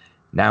working with.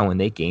 Now, when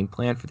they game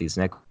plan for these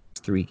next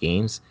 3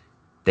 games,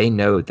 they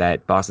know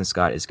that Boston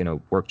Scott is going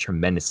to work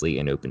tremendously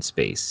in open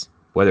space.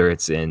 Whether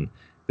it's in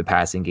the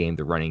passing game,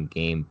 the running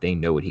game, they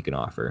know what he can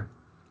offer.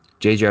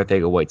 J.J.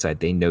 Arcega-Whiteside,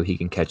 they know he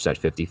can catch that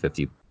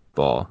 50-50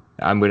 ball.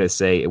 I'm going to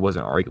say it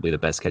wasn't arguably the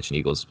best catch an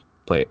Eagles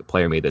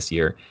player made this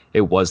year.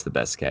 It was the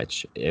best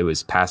catch. It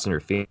was pass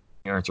interference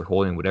or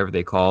holding, whatever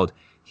they called.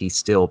 He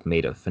still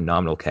made a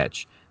phenomenal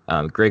catch.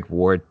 Greg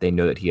Ward, they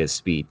know that he has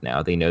speed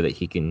now. They know that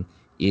he can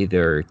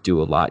either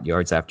do a lot of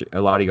yards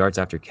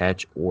after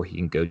catch, or he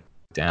can go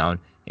down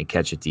and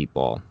catch a deep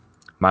ball.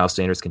 Miles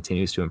Sanders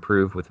continues to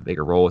improve with a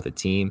bigger role with the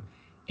team.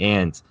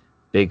 And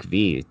Big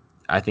V,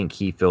 I think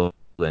he filled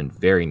in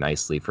very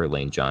nicely for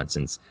Lane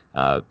Johnson's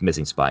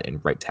missing spot in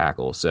right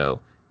tackle.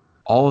 So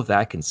all of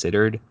that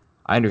considered,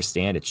 I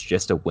understand it's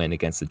just a win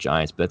against the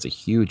Giants, but that's a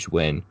huge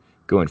win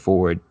going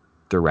forward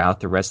throughout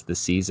the rest of the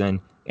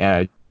season.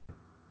 And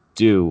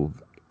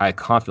I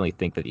confidently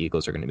think that the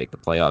Eagles are going to make the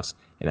playoffs,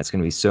 and that's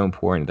going to be so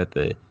important that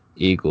the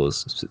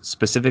Eagles,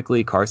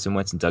 specifically Carson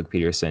Wentz and Doug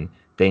Peterson,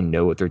 they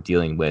know what they're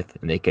dealing with,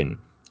 and they can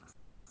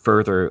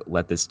further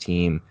let this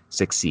team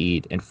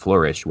succeed and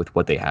flourish with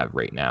what they have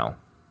right now.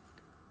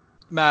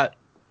 Matt,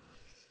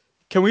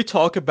 can we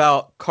talk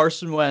about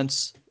Carson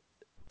Wentz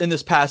in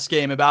this past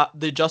game, about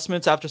the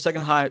adjustments after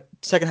second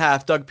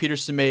half Doug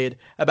Peterson made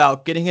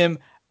about getting him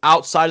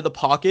outside of the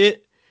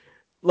pocket?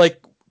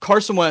 Like,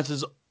 Carson Wentz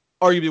is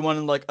arguably one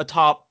of like a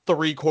top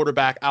 3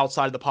 quarterback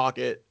outside of the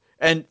pocket,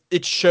 and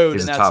it showed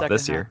in that top second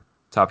this half. year,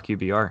 top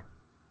QBR.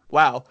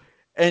 Wow,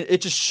 and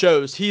it just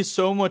shows he's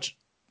so much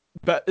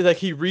like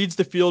he reads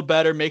the field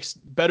better, makes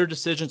better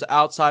decisions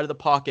outside of the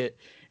pocket.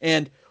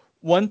 And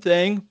one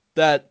thing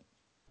that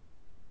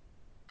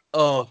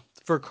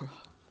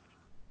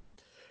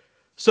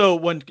so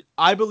when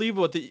I believe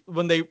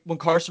when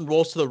Carson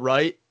rolls to the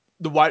right,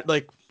 the wide,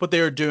 like what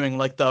they were doing,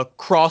 like the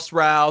cross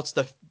routes,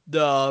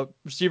 the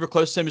receiver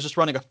close to him is just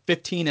running a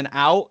 15 and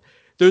out.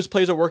 Those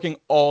plays are working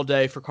all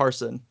day for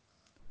Carson.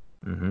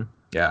 Mm-hmm.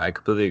 Yeah, I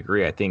completely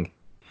agree. I think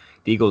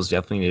the Eagles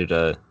definitely needed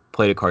to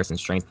play to Carson's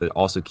strength, but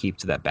also keep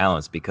to that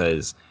balance,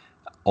 because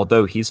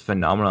although he's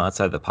phenomenal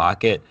outside the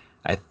pocket,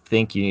 I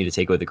think you need to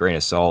take it with a grain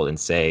of salt and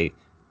say,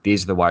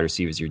 these are the wide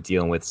receivers you're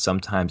dealing with.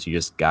 Sometimes you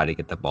just got to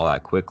get the ball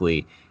out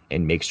quickly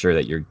and make sure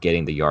that you're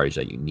getting the yardage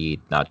that you need,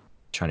 not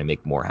trying to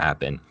make more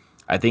happen.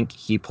 I think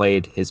he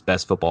played his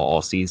best football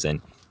all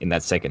season in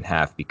that second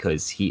half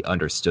because he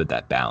understood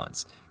that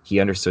balance. He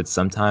understood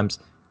sometimes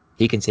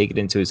he can take it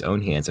into his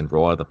own hands and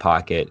roll out of the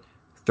pocket,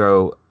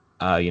 throw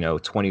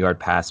 20-yard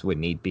pass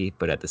when need be,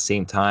 but at the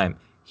same time,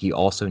 he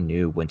also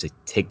knew when to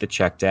take the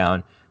check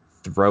down,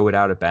 throw it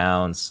out of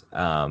bounds,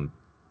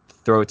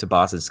 throw it to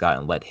Boston Scott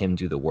and let him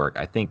do the work.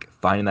 I think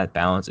finding that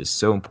balance is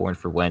so important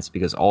for Wentz,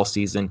 because all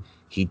season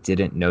he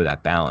didn't know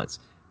that balance.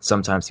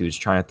 Sometimes he was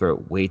trying to throw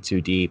it way too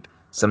deep.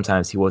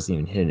 Sometimes he wasn't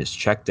even hitting his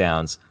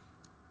checkdowns.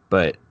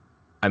 But,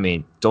 I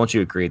mean, don't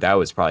you agree that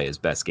was probably his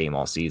best game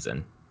all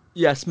season?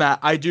 Yes, Matt,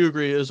 I do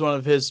agree. It was one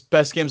of his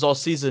best games all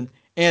season.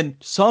 And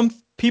some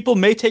people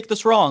may take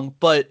this wrong,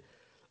 but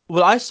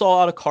what I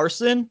saw out of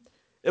Carson,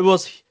 he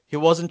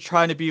wasn't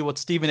trying to be what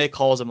Stephen A.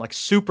 calls him, like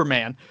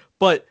Superman,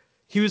 but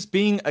he was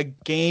being a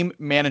game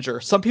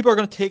manager. Some people are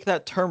going to take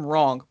that term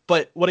wrong,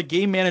 but what a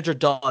game manager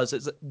does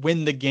is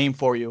win the game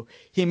for you.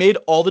 He made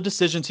all the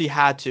decisions he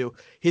had to.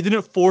 He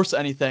didn't force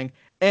anything,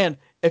 And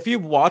if you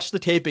watch the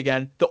tape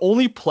again, the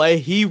only play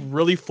he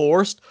really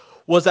forced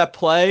was that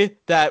play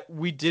that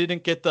we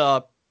didn't get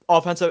the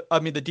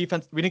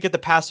defense, we didn't get the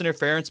pass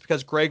interference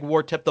because Greg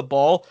Ward tipped the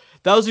ball.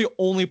 That was the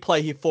only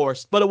play he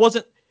forced, but it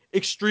wasn't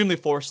extremely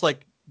forced.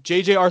 Like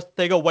JJ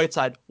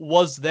Arcega-Whiteside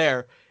was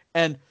there,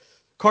 and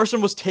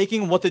Carson was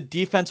taking what the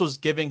defense was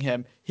giving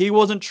him. He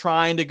wasn't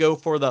trying to go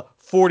for the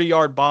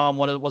 40-yard bomb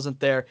when it wasn't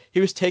there.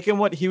 He was taking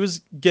what he was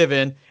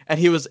given, and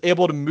he was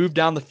able to move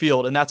down the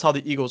field, and that's how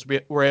the Eagles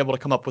were able to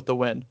come up with the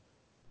win.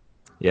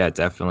 Yeah,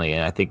 definitely.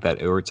 And I think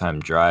that overtime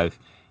drive,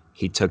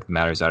 he took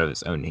matters out of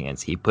his own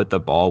hands. He put the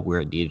ball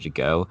where it needed to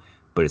go,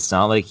 but it's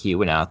not like he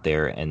went out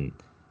there and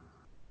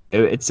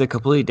it's a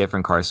completely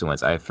different Carson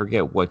Wentz. I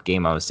forget what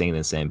game I was saying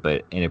this in,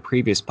 but in a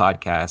previous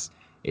podcast,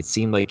 it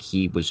seemed like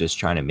he was just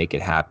trying to make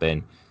it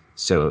happen.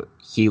 So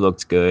he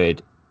looked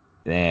good,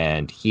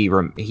 and he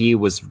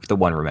was the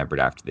one remembered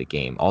after the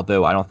game.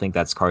 Although I don't think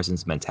that's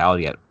Carson's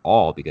mentality at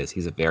all, because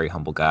he's a very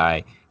humble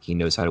guy. He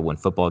knows how to win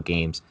football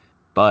games,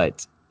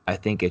 but I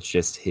think it's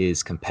just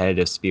his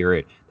competitive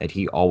spirit that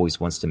he always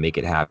wants to make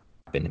it happen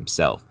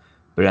himself.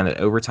 But on the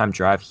overtime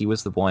drive, he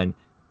was the one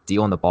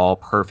dealing the ball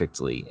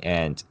perfectly.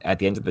 And at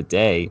the end of the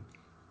day,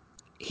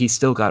 he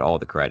still got all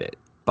the credit.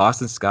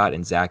 Boston Scott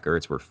and Zach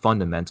Ertz were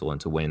fundamental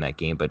into winning that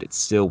game, but it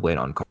still went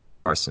on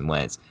Carson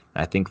Wentz.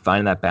 And I think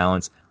finding that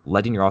balance,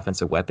 letting your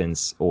offensive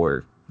weapons,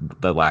 or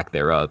the lack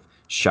thereof,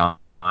 shine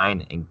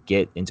and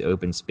get into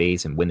open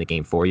space and win the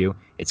game for you,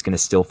 it's going to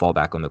still fall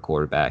back on the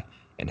quarterback.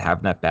 And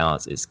having that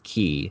balance is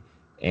key.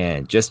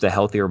 And just a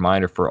healthy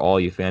reminder for all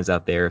you fans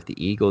out there, if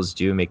the Eagles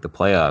do make the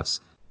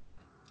playoffs,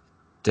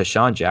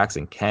 DeSean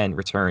Jackson can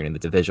return in the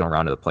divisional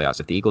round of the playoffs.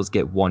 If the Eagles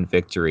get one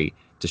victory,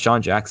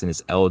 DeSean Jackson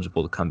is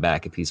eligible to come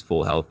back if he's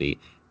full healthy.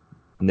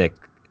 Nick,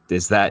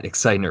 is that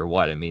exciting or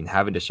what? I mean,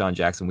 having DeSean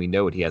Jackson, we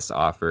know what he has to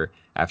offer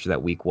after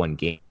that week 1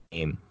 game.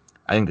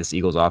 I think this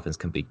Eagles offense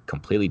can be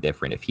completely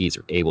different if he's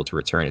able to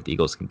return, if the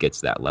Eagles can get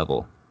to that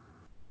level.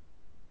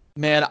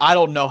 Man, I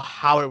don't know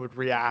how it would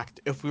react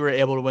if we were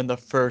able to win the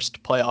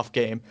first playoff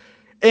game.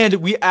 And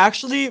we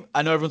actually,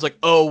 I know everyone's like,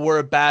 oh, we're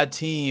a bad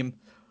team.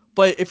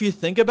 But if you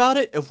think about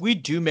it, if we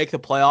do make the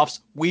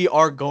playoffs, we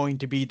are going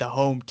to be the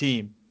home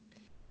team.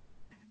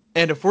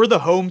 And if we're the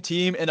home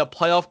team in a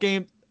playoff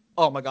game,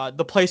 oh my God,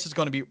 the place is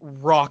going to be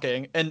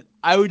rocking. And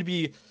I would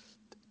be,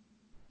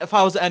 if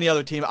I was any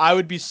other team, I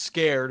would be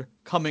scared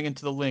coming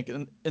into the link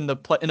in a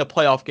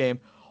playoff game.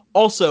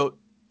 Also,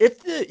 if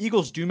the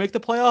Eagles do make the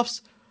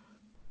playoffs,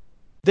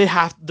 they're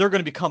going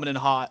to be coming in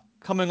hot,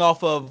 coming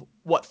off of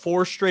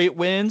 4 straight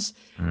wins.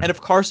 And if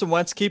Carson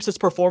Wentz keeps his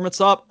performance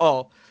up,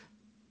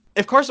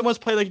 if Carson Wentz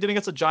played like he did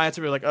against the Giants,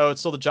 we'd be like, oh, it's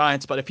still the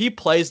Giants. But if he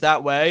plays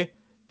that way,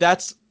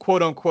 that's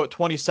quote unquote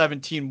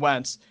 2017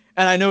 Wentz.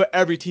 And I know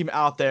every team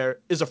out there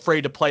is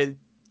afraid to play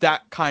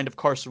that kind of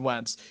Carson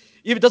Wentz.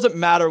 Even it doesn't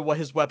matter what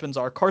his weapons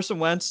are. Carson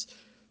Wentz,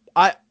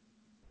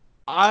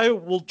 I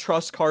will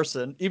trust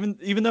Carson,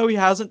 even though he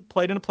hasn't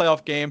played in a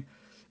playoff game.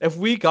 If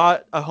we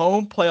got a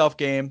home playoff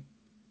game,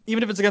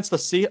 even if it's against the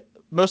Seahawks,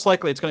 most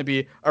likely it's going to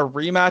be a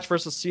rematch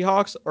versus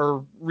Seahawks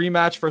or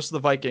rematch versus the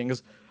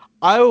Vikings.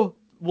 I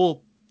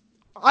will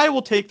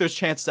take those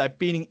chances at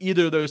beating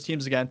either of those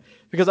teams again,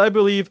 because I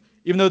believe,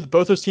 even though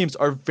both those teams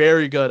are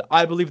very good,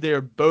 I believe they are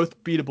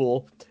both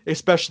beatable,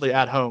 especially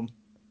at home.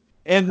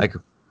 And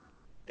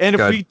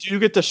if we do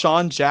get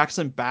DeSean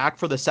Jackson back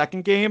for the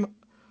second game,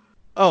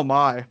 oh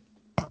my,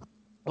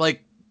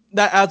 like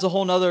that adds a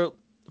whole nother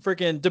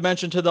freaking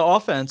dimension to the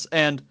offense.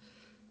 And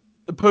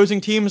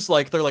opposing teams,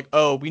 they're like,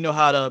 oh, we know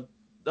how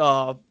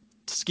to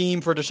scheme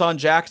for DeSean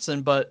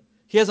Jackson, but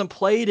he hasn't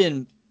played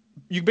in,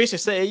 you can basically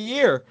say, a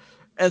year.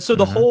 And so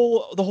the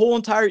whole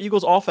entire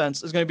Eagles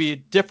offense is going to be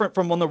different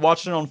from when they're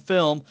watching it on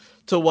film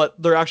to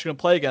what they're actually going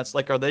to play against.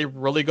 Like, are they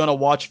really going to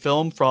watch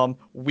film from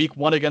week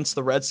 1 against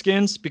the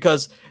Redskins?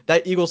 Because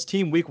that Eagles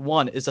team week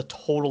 1 is a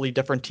totally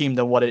different team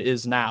than what it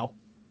is now.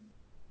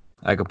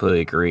 I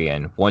completely agree.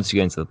 And once you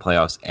get into the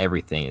playoffs,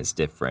 everything is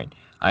different.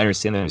 I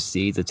understand there's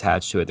seeds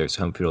attached to it. There's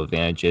home field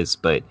advantages,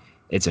 but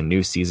it's a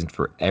new season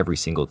for every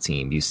single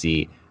team. You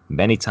see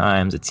many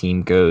times a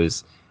team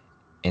goes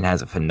and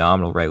has a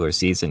phenomenal regular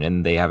season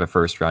and they have a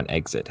first-round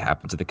exit.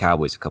 Happened to the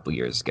Cowboys a couple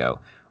years ago.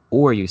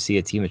 Or you see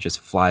a team that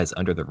just flies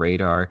under the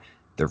radar.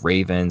 The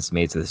Ravens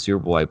made it to the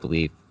Super Bowl, I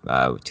believe,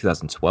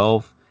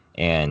 2012,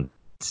 and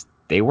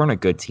they weren't a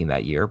good team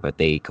that year, but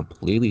they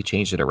completely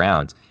changed it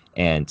around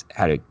and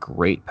had a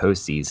great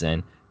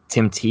postseason.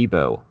 Tim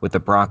Tebow with the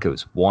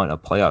Broncos won a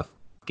playoff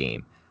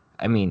game.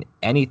 I mean,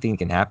 anything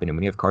can happen. And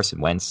when you have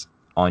Carson Wentz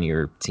on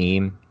your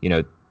team,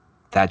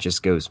 that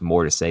just goes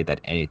more to say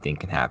that anything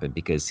can happen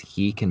because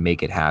he can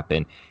make it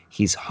happen.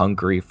 He's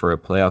hungry for a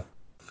playoff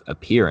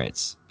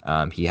appearance.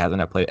 He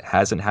hasn't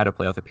had a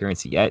playoff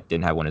appearance yet.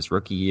 Didn't have one his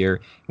rookie year.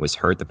 Was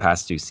hurt the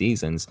past 2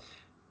 seasons.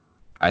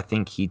 I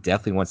think he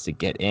definitely wants to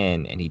get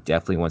in, and he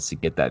definitely wants to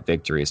get that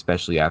victory,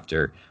 especially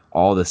after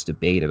all this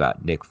debate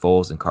about Nick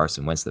Foles and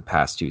Carson Wentz the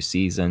past 2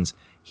 seasons.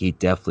 He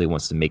definitely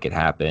wants to make it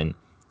happen.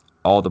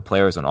 All the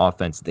players on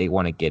offense, they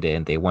want to get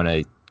in. They want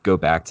to go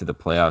back to the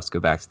playoffs, go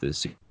back to the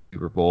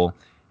Super Bowl.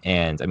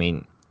 And, I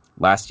mean,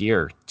 last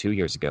year, 2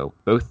 years ago,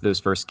 both of those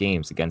first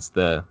games against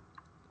the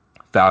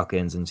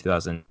Falcons in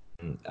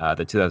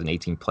the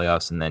 2018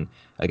 playoffs, and then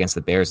against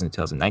the Bears in the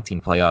 2019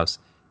 playoffs,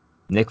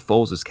 Nick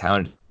Foles was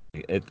counted.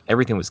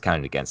 Everything was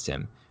counted against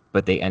him,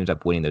 but they ended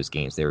up winning those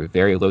games. They were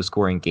very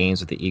low-scoring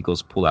games with the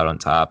Eagles pulled out on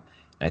top,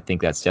 and I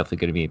think that's definitely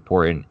going to be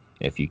important.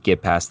 If you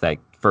get past that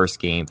first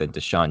game, then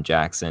Deshaun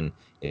Jackson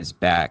is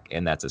back,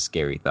 and that's a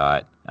scary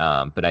thought.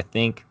 But I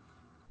think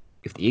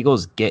if the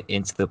Eagles get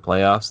into the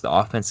playoffs, the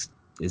offense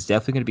is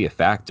definitely going to be a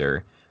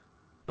factor,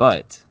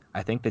 but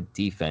I think the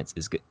defense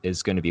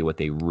is going to be what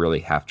they really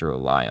have to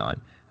rely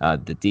on.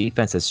 The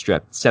defense has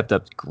stepped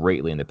up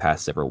greatly in the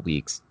past several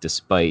weeks,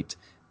 despite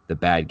the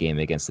bad game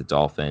against the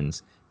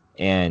Dolphins.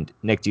 And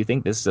Nick, do you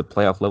think this is a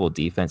playoff level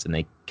defense,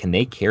 and can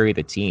they carry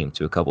the team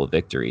to a couple of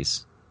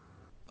victories?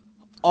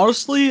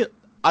 Honestly,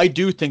 I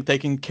do think they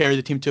can carry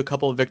the team to a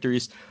couple of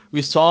victories.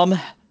 We saw them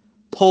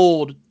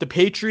hold the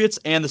Patriots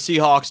and the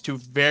Seahawks to a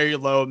very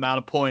low amount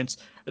of points.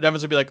 And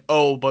everyone's going to be like,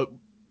 oh, but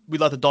we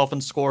let the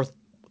Dolphins score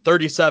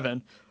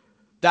 37.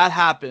 That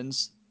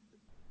happens.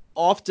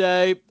 Off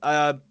day,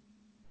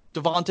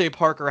 Devontae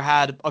Parker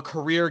had a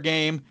career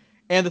game.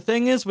 And the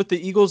thing is, with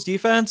the Eagles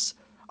defense,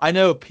 I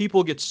know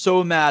people get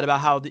so mad about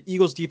how the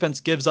Eagles defense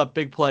gives up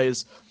big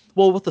plays.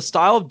 Well, with the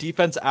style of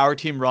defense our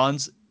team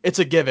runs, it's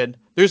a given.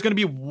 There's going to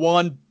be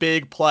one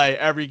big play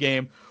every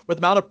game. With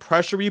the amount of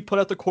pressure we put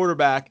at the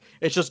quarterback,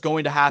 it's just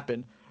going to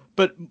happen.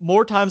 But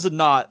more times than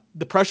not,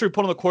 the pressure we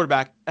put on the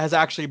quarterback has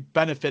actually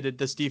benefited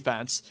this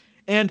defense.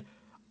 And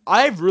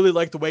I've really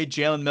liked the way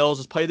Jalen Mills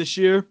has played this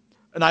year,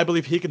 and I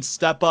believe he can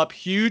step up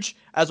huge,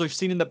 as we've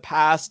seen in the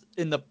past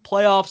in the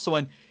playoffs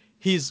when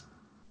he's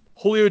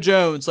Julio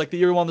Jones, like the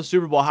year we won the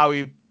Super Bowl, how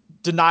he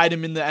denied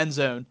him in the end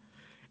zone.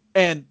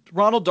 And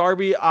Ronald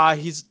Darby,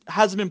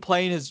 hasn't been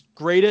playing his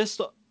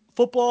greatest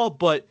football,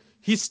 but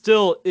he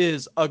still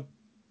is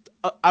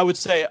I would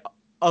say,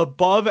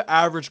 above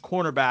average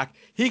cornerback.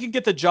 He can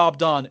get the job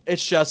done.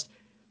 It's just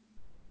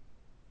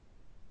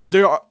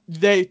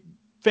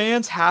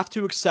fans have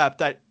to accept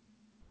that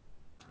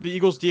the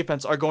Eagles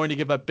defense are going to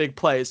give up big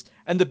plays.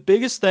 And the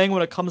biggest thing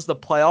when it comes to the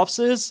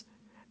playoffs is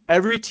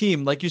every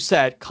team, like you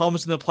said,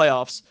 comes in the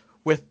playoffs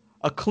with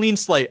a clean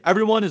slate.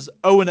 Everyone is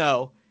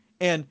 0-0.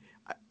 And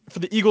for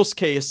the Eagles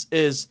case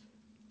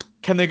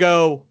can they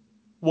go,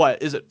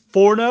 what is it,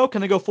 4-0?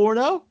 Can they go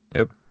 4-0?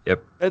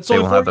 Yep. And so they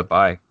will have the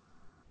bye.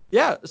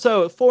 Yeah,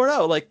 so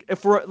 4-0. Like,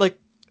 if we're like,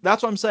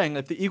 that's what I'm saying.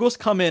 If the Eagles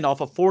come in off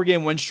a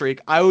 4-game win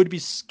streak, I would be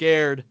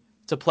scared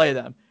to play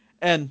them.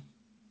 And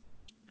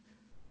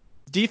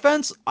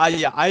defense,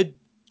 I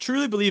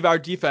truly believe our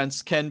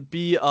defense can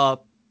be a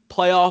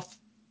playoff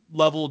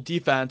level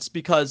defense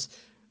because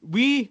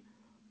we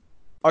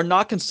are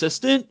not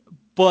consistent,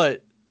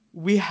 but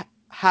we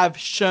have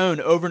shown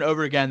over and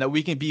over again that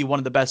we can be one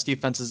of the best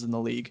defenses in the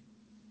league.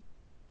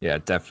 Yeah,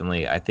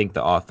 definitely. I think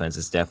the offense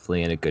is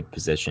definitely in a good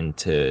position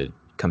to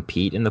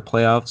compete in the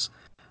playoffs,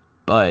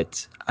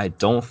 but I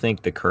don't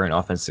think the current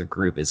offensive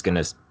group is going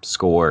to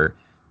score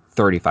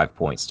 35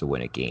 points to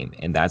win a game,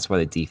 and that's why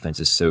the defense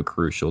is so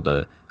crucial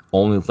to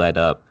only let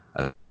up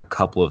a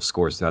couple of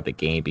scores throughout the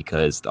game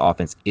because the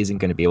offense isn't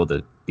going to be able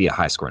to be a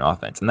high-scoring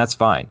offense, and that's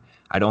fine.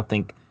 I don't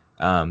think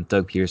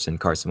Doug Peterson and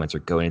Carson Wentz are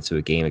going into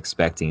a game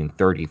expecting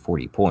 30,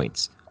 40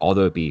 points.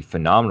 Although it'd be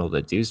phenomenal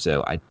to do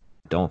so, I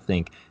don't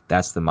think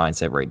that's the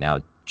mindset right now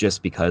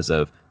just because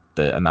of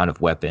the amount of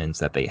weapons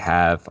that they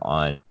have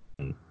on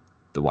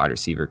the wide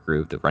receiver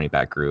group, the running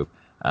back group.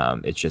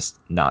 It's just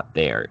not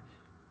there.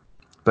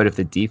 But if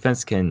the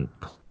defense can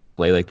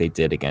play like they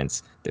did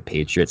against the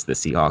Patriots, the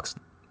Seahawks,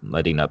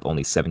 letting up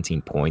only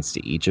 17 points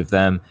to each of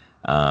them,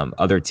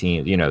 other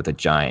teams, the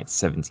Giants,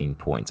 17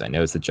 points. I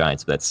know it's the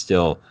Giants, but that's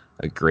still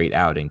a great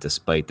outing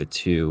despite the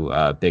two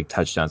big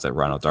touchdowns that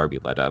Ronald Darby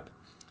led up.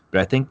 But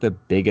I think the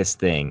biggest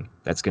thing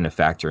that's going to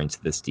factor into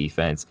this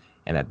defense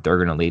and that they're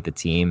going to lead the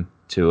team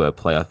to a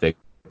playoff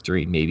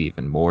victory, maybe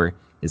even more,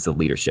 is the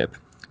leadership.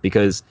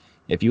 Because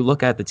if you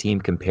look at the team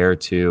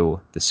compared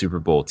to the Super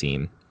Bowl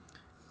team,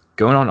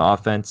 going on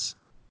offense,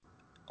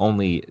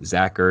 only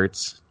Zach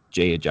Ertz,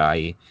 Jay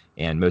Ajayi,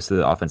 and most of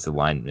the offensive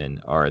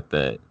linemen are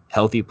the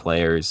healthy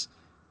players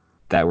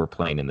that were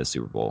playing in the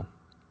Super Bowl.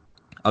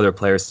 Other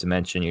players to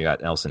mention, you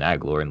got Nelson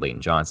Aguilar and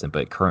Leighton Johnson,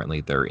 but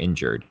currently they're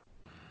injured.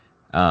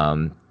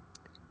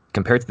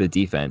 Compared to the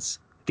defense,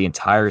 the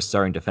entire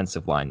starting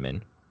defensive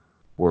linemen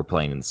were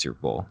playing in the Super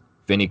Bowl.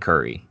 Vinny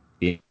Curry,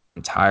 the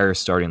entire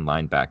starting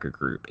linebacker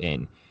group,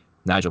 and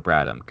Nigel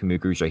Bradham, Kamu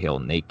Grugier-Hill,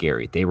 Nate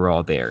Gary, they were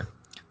all there.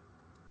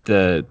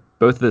 Both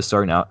of the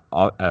starting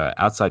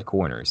outside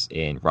corners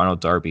in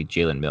Ronald Darby,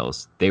 Jalen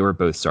Mills, they were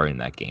both starting in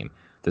that game.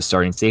 The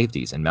starting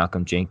safeties and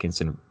Malcolm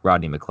Jenkins and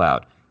Rodney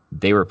McLeod,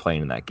 they were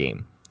playing in that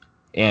game.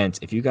 And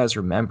if you guys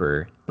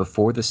remember,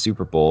 before the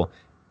Super Bowl,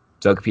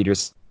 Doug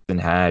Peterson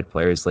had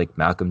players like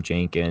Malcolm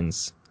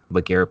Jenkins,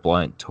 LeGarrette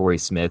Blount, Torrey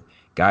Smith,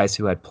 guys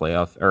who had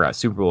playoff or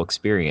Super Bowl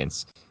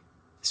experience,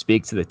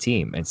 speak to the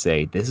team and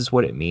say, this is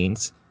what it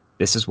means.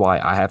 This is why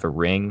I have a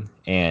ring,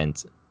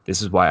 and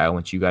this is why I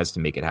want you guys to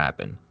make it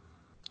happen.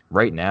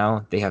 right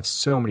now they have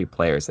so many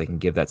players that can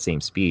give that same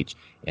speech,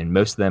 and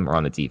most of them are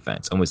on the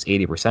defense. Almost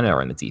 80%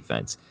 are on the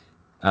defense.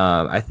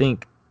 I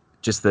think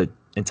just the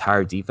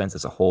entire defense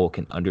as a whole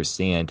can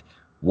understand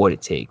what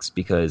it takes,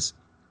 because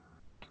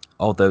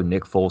although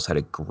Nick Foles had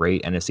a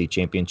great NFC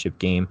Championship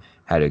game,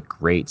 had a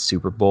great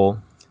Super Bowl,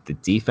 the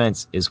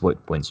defense is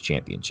what wins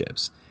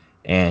championships.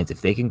 And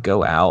if they can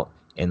go out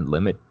and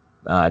limit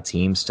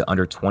teams to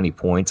under 20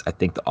 points, I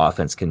think the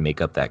offense can make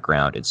up that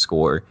ground and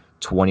score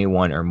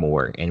 21 or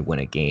more and win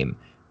a game.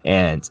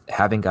 And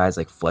having guys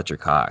like Fletcher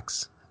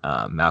Cox,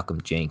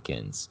 Malcolm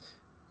Jenkins,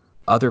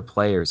 other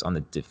players on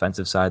the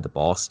defensive side of the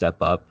ball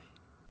step up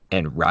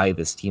and rally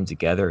this team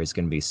together is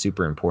going to be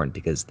super important,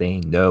 because they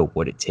know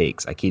what it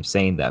takes. I keep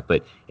saying that,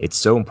 but it's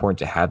so important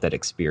to have that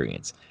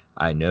experience.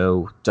 I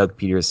know Doug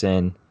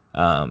Peterson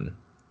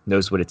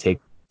knows what it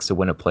takes to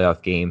win a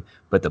playoff game,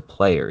 but the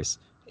players,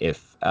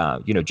 if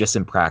just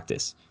in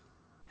practice,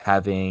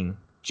 having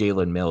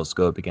Jalen Mills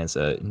go up against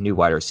a new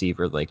wide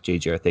receiver like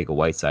J.J.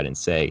 Arcega-Whiteside and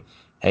say,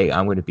 hey,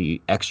 I'm going to be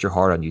extra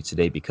hard on you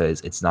today because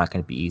it's not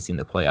going to be easy in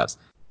the playoffs.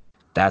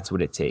 That's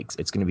what it takes.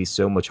 It's going to be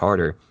so much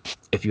harder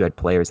if you had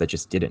players that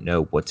just didn't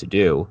know what to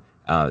do.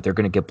 They're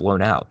going to get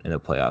blown out in the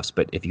playoffs.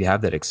 But if you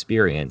have that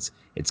experience,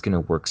 it's going to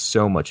work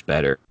so much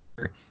better.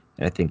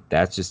 And I think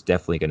that's just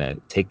definitely going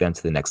to take them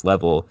to the next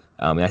level.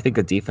 And I think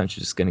the defense is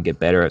just going to get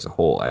better as a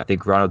whole. I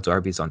think Ronald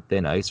Darby's on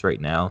thin ice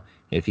right now.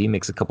 If he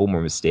makes a couple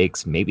more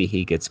mistakes, maybe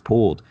he gets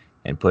pulled,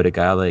 and put a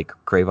guy like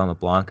Cravon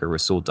LeBlanc or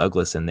Rasul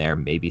Douglas in there,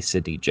 maybe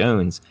Sidney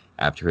Jones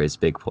after his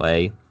big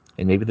play,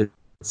 and maybe the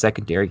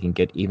secondary can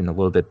get even a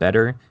little bit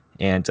better.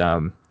 And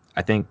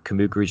I think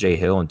Kamu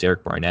Grugier-Hill and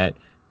Derek Barnett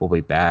will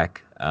be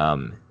back,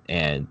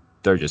 and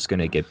they're just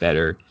going to get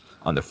better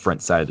on the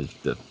front side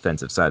of the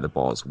defensive side of the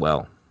ball as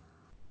well.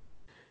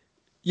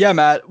 Yeah,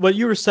 Matt, what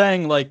you were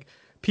saying, like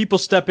people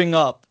stepping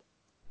up,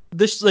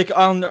 this like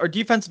on our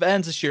defensive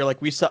ends this year,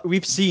 like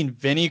we've seen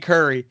Vinny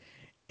Curry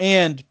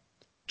and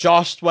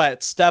Josh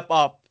Sweat step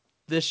up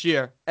this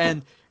year,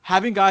 and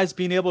having guys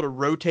being able to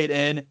rotate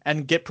in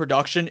and get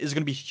production is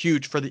going to be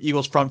huge for the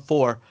Eagles front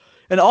four.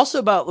 And also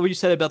about what you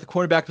said about the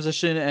cornerback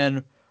position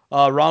and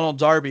Ronald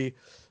Darby,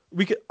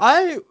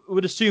 I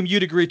would assume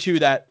you'd agree too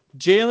that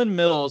Jalen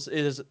Mills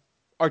is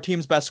our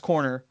team's best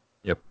corner.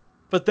 Yep.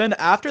 But then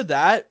after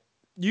that,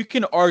 you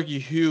can argue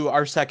who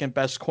our second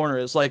best corner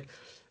is. Like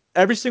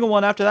every single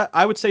one after that,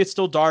 I would say it's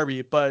still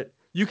Darby, but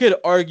you could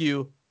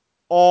argue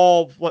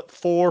all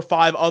 4 or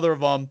 5 other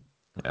of them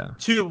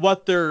to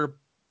what they're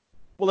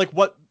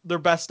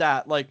best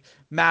at. Like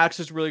Maddox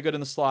is really good in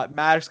the slot.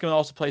 Maddox can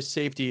also play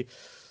safety.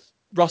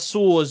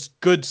 Rasul is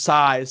good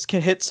size,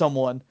 can hit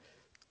someone.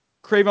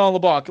 Cravon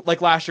LeBlanc,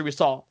 like last year we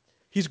saw,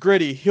 he's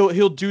gritty.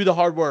 He'll do the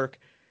hard work.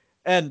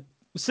 And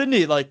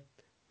Sidney, like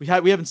we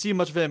haven't seen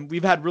much of him.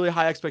 We've had really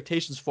high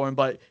expectations for him,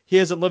 but he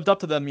hasn't lived up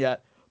to them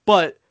yet.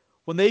 But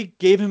when they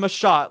gave him a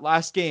shot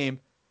last game,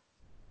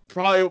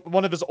 probably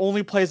one of his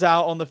only plays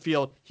out on the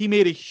field, he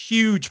made a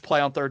huge play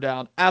on third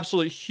down.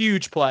 Absolutely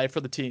huge play for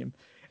the team.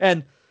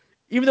 And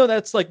even though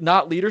that's like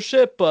not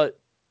leadership, but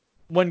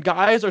when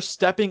guys are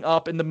stepping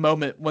up in the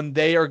moment when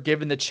they are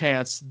given the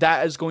chance,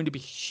 that is going to be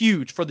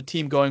huge for the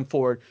team going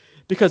forward,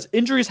 because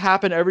injuries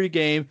happen every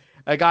game.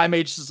 A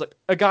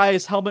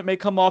guy's helmet may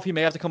come off, he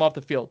may have to come off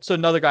the field, so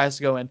another guy has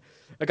to go in.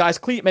 A guy's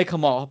cleat may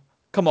come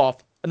off,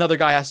 another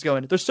guy has to go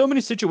in. There's so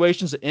many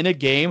situations in a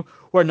game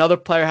where another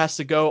player has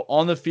to go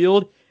on the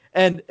field,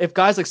 and if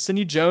guys like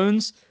Sidney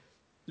Jones,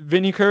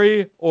 Vinny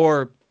Curry,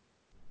 or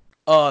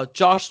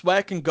Josh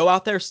Sweat can go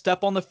out there,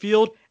 step on the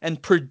field,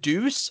 and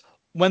produce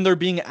when they're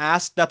being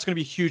asked, that's going to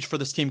be huge for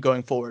this team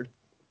going forward.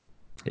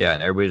 Yeah,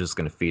 and everybody's just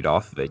going to feed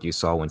off of it. You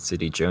saw when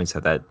Sidney Jones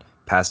had that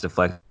pass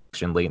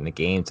deflection late in the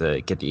game to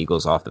get the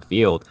Eagles off the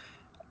field.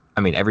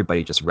 I mean,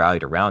 everybody just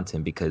rallied around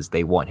him because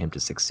they want him to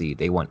succeed.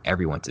 They want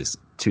everyone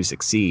to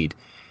succeed.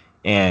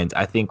 And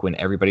I think when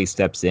everybody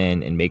steps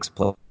in and makes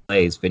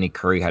plays, Vinny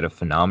Curry had a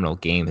phenomenal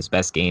game, his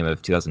best game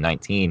of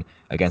 2019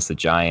 against the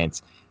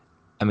Giants.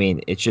 I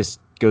mean, it just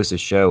goes to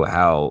show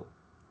how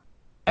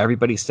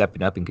everybody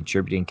stepping up and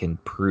contributing can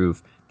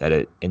prove that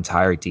an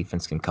entire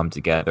defense can come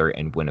together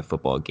and win a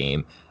football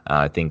game.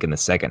 I think in the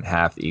second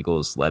half, the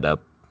Eagles led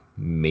up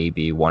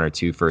maybe 1 or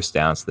 2 first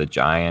downs to the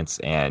Giants,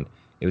 and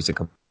it was a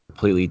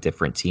completely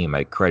different team.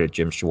 I credit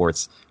Jim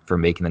Schwartz for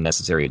making the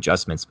necessary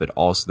adjustments, but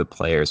also the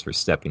players for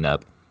stepping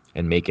up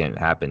and making it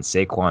happen.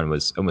 Saquon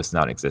was almost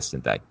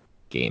non-existent that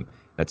game.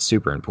 That's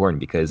super important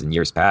because in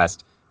years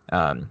past,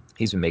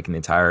 he's been making the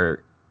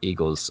entire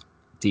Eagles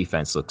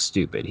defense look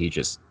stupid. He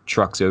just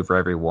trucks over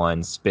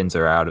everyone, spins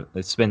out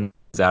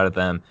of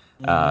them.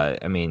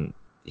 I mean,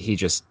 he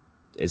just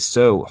is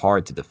so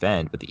hard to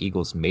defend, but the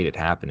Eagles made it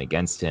happen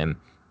against him.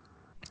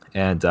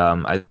 And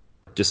I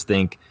just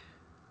think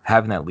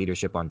having that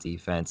leadership on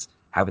defense,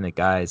 having the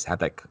guys have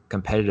that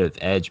competitive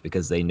edge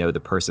because they know the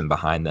person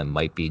behind them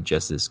might be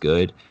just as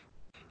good,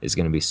 is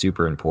going to be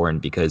super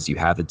important, because you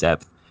have the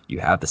depth,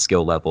 you have the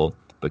skill level,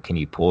 but can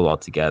you pull it all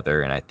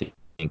together? And I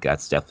think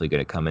that's definitely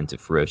going to come into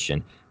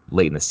fruition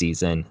late in the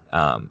season.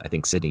 I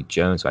think Sidney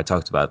Jones, I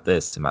talked about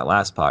this in my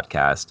last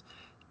podcast,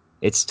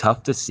 it's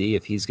tough to see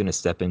if he's going to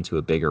step into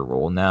a bigger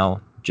role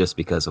now just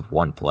because of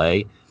one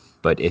play.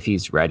 But if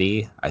he's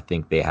ready, I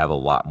think they have a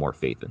lot more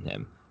faith in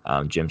him.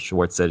 Jim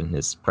Schwartz said in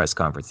his press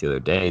conference the other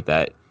day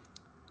that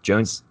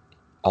Jones,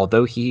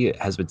 although he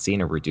has been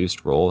seeing a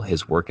reduced role,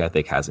 his work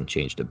ethic hasn't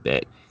changed a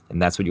bit.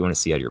 And that's what you want to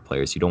see out of your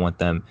players. You don't want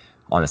them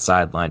on the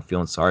sideline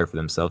feeling sorry for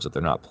themselves if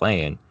they're not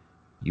playing.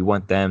 You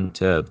want them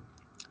to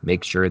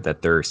make sure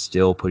that they're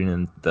still putting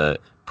in the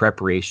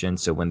preparation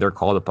so when they're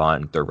called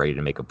upon, they're ready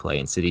to make a play.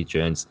 And Sidney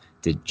Jones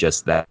did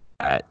just that.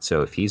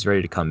 So if he's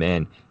ready to come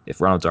in,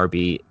 if Ronald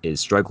Darby is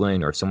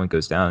struggling or if someone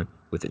goes down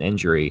with an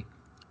injury,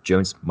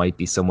 Jones might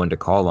be someone to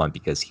call on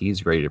because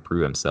he's ready to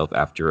prove himself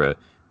after a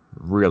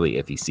really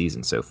iffy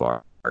season so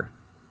far.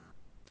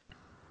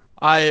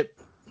 I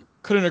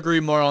couldn't agree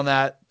more on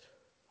that.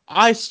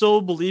 I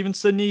still believe in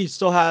Sidney. He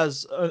still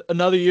has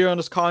another year on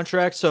his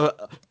contract, so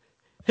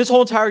his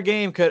whole entire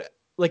game could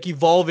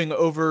evolving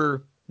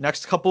over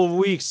next couple of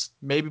weeks,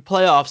 maybe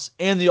playoffs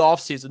and the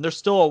offseason. There's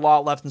still a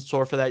lot left in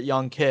store for that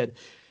young kid.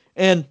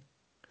 And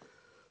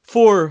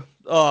for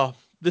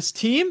this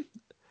team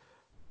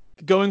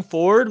going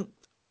forward,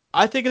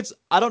 I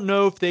don't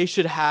know if they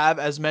should have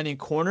as many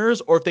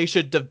corners or if they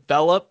should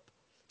develop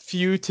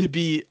few to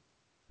be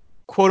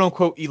quote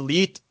unquote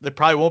elite. They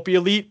probably won't be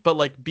elite,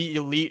 but be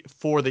elite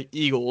for the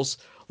Eagles.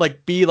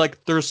 Be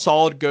their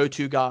solid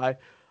go-to guy.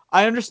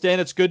 I understand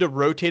it's good to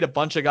rotate a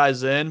bunch of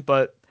guys in,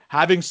 but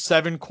having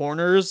 7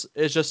 corners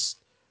is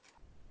just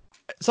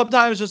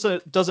sometimes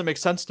doesn't make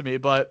sense to me.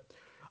 But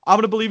I'm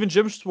going to believe in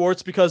Jim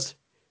Schwartz because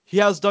he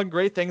has done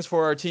great things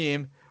for our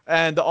team,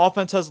 and the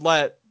offense has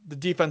let the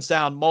defense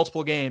down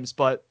multiple games,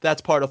 but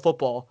that's part of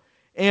football.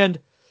 And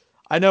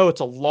I know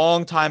it's a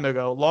long time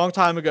ago,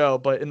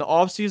 but in the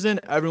offseason,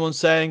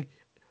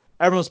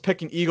 everyone's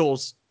picking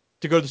Eagles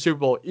to go to the Super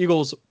Bowl.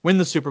 Eagles win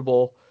the Super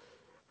Bowl.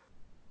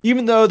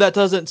 Even though that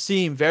doesn't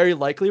seem very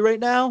likely right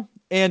now,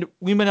 and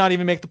we may not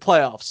even make the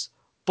playoffs,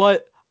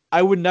 but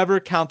I would never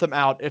count them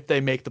out if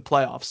they make the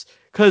playoffs.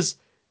 Because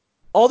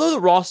although the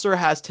roster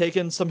has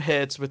taken some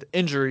hits with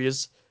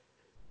injuries,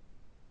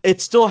 it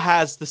still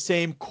has the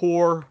same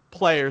core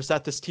players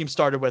that this team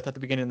started with at the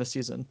beginning of the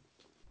season.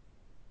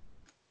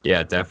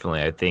 Yeah,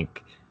 definitely. I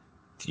think,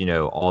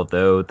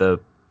 although the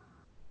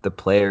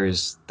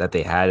players that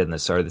they had in the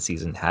start of the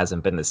season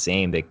hasn't been the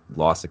same, they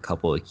lost a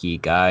couple of key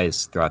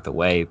guys throughout the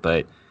way,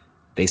 but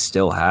they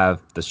still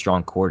have the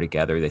strong core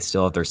together. They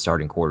still have their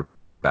starting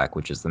quarterback,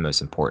 which is the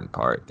most important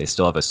part. They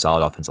still have a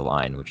solid offensive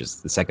line, which is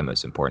the second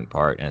most important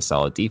part, and a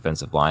solid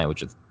defensive line,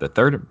 which is the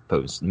third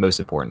most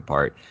important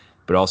part,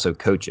 but also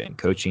coaching.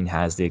 Coaching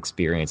has the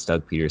experience.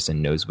 Doug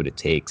Peterson knows what it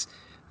takes,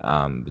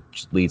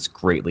 which leads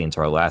greatly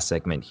into our last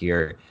segment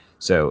here.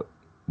 So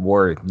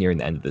we're nearing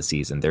the end of the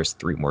season. There's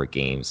 3 more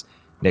games.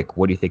 Nick,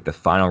 what do you think the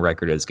final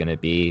record is going to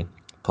be?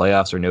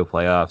 Playoffs or no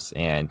playoffs,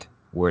 and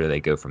where do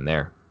they go from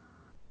there?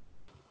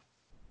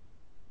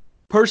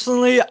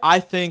 Personally, I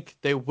think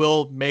they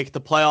will make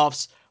the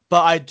playoffs,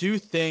 but I do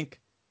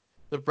think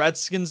the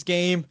Redskins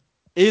game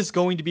is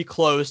going to be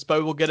close,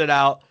 but we'll get it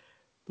out.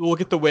 We'll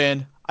get the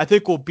win. I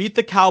think we'll beat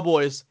the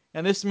Cowboys,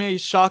 and this may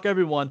shock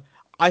everyone.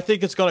 I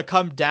think it's going to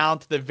come down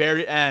to the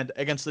very end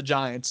against the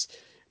Giants,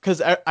 because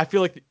I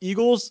feel like the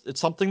Eagles, it's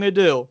something they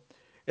do,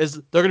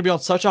 is they're going to be on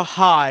such a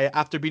high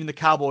after beating the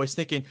Cowboys,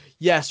 thinking,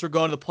 yes, we're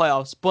going to the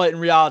playoffs, but in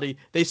reality,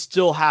 they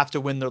still have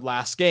to win their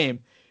last game.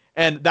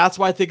 And that's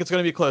why I think it's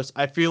going to be close.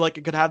 I feel like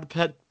it could have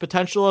the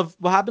potential of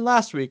what happened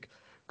last week,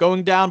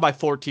 going down by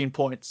 14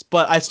 points.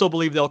 But I still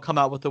believe they'll come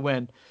out with the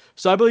win.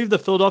 So I believe the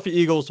Philadelphia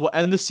Eagles will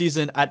end the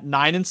season at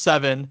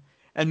 9-7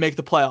 and make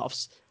the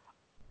playoffs.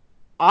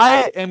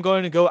 I am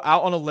going to go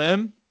out on a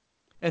limb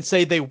and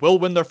say they will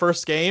win their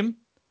first game,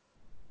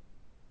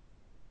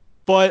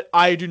 but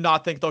I do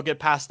not think they'll get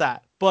past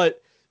that.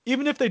 But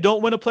even if they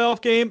don't win a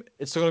playoff game,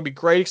 it's still going to be a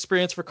great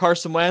experience for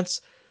Carson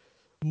Wentz.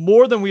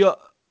 More than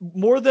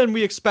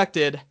we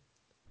expected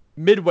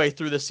midway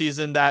through the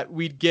season that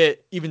we'd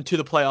get even to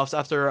the playoffs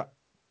after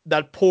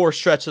that poor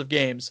stretch of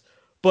games.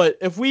 But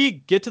if we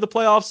get to the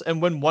playoffs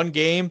and win one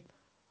game,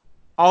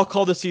 I'll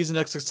call the season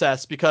a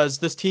success because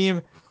this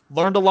team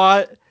learned a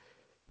lot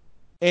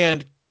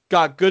and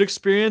got good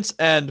experience,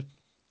 and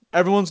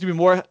everyone's going to be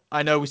more,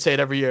 I know we say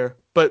it every year,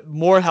 but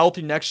more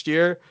healthy next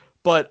year.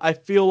 But I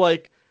feel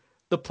like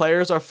the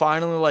players are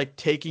finally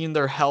taking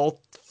their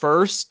health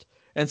first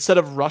instead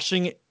of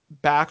rushing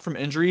back from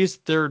injuries.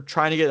 They're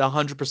trying to get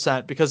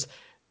 100% because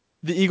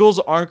the Eagles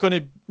aren't going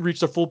to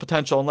reach their full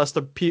potential unless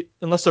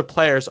their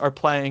players are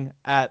playing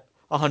at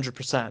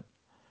 100%.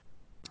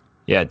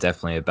 Yeah,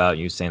 definitely. About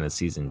you saying the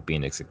season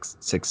being a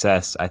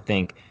success, I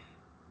think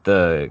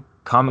the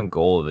common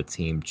goal of the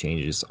team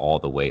changes all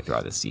the way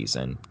throughout the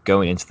season.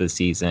 Going into the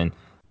season,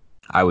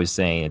 I was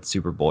saying it's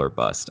Super Bowl or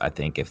bust. I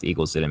think if the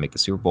Eagles didn't make the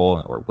Super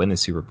Bowl or win the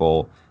Super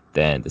Bowl,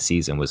 then the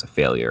season was a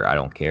failure. I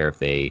don't care if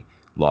they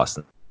lost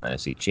the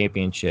NFC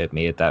Championship,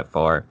 made it that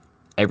far.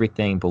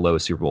 Everything below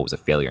Super Bowl was a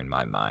failure in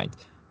my mind.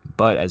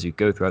 But as you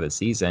go throughout the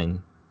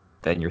season,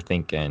 then you're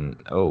thinking,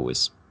 oh,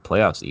 is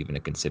playoffs even a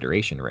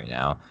consideration right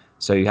now?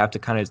 So you have to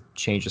kind of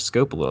change the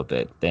scope a little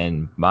bit.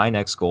 Then my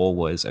next goal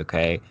was,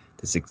 okay,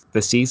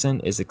 the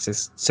season is a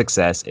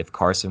success if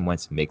Carson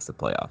Wentz makes the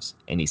playoffs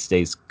and he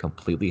stays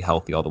completely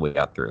healthy all the way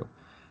out through.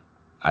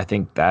 I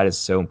think that is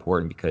so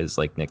important because,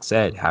 like Nick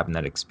said, having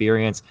that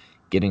experience,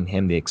 getting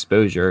him the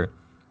exposure,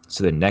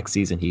 so the next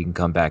season he can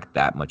come back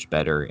that much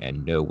better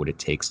and know what it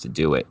takes to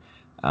do it.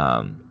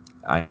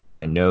 I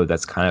know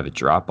that's kind of a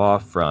drop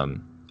off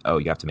from, oh,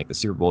 you have to make the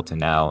Super Bowl, to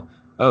now,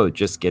 oh,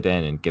 just get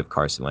in and give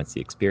Carson Wentz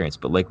the experience.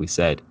 But like we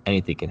said,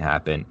 anything can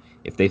happen.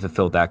 If they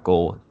fulfill that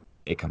goal,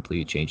 it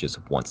completely changes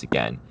once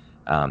again.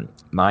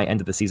 My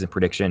end of the season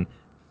prediction,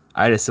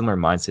 I had a similar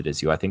mindset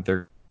as you. I think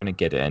they're going to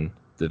get in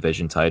the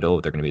division title.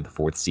 They're going to be the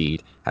 4th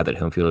seed, have that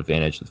home field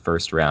advantage in the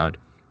first round.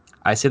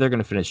 I say they're going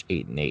to finish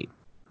 8-8.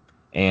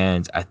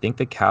 And I think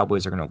the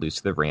Cowboys are going to lose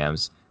to the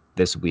Rams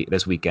this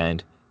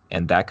weekend,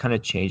 and that kind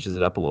of changes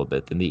it up a little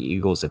bit. Then the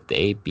Eagles, if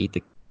they beat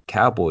the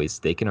Cowboys,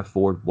 they can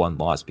afford one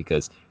loss,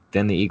 because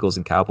then the Eagles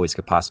and Cowboys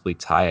could possibly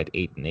tie at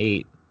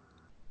 8-8.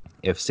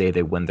 If, say,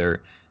 they win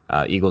their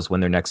Eagles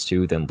win their next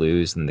 2, then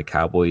lose, and the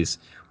Cowboys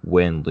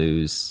win,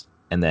 lose,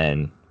 and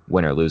then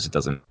win or lose, it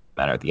doesn't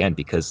matter at the end,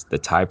 because the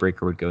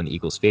tiebreaker would go in the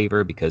Eagles'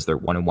 favor because they're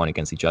 1-1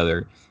 against each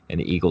other, and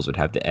the Eagles would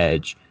have the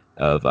edge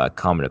of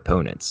common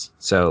opponents.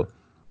 So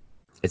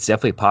it's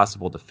definitely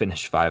possible to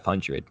finish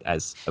 500,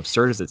 as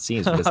absurd as it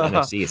seems, because the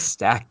NFC is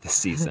stacked this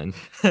season.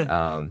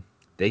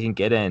 They can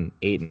get in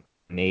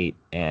 8-8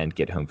 and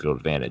get home field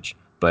advantage.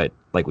 But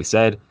like we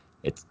said,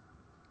 it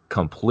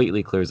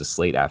completely clears the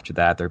slate after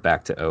that. They're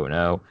back to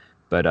 0-0.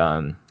 But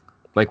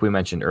like we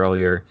mentioned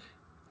earlier,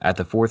 at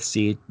the 4th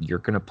seed, you're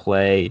going to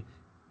play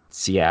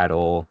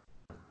Seattle,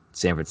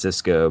 San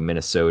Francisco,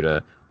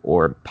 Minnesota,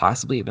 or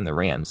possibly even the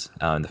Rams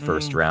in the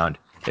first round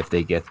if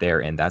they get there.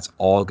 And that's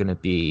all going to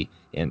be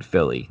in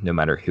Philly. No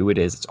matter who it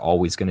is, it's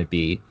always going to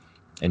be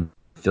in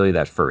Philly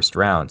that first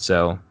round.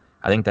 So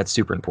I think that's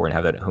super important to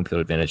have that home field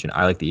advantage. And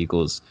I like the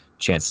Eagles'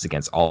 chances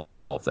against all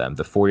of them.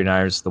 The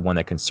 49ers is the one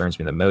that concerns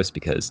me the most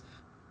because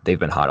they've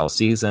been hot all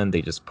season.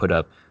 They just put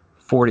up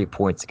 40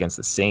 points against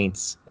the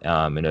Saints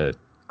in a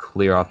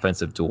clear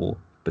offensive duel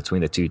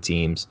between the two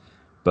teams.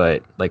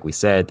 But like we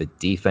said, the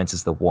defense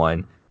is the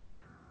one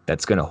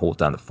that's going to hold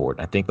down the fort.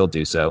 I think they'll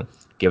do so,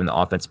 giving the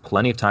offense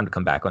plenty of time to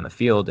come back on the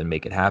field and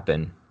make it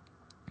happen,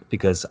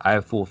 because I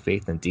have full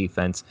faith in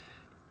defense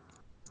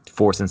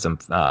forcing some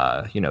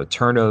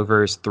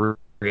turnovers, 3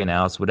 and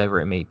outs, whatever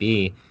it may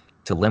be,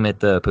 to limit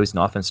the opposing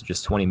offense to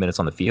just 20 minutes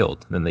on the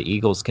field. Then the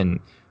Eagles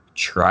can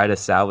try to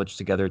salvage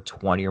together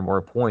 20 or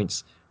more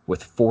points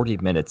with 40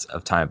 minutes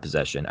of time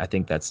possession. I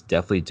think that's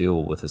definitely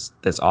doable with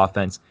this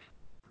offense.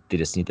 They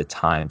just need the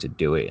time to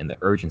do it and the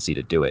urgency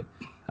to do it.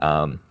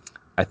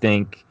 I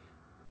think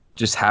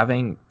just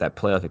having that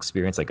playoff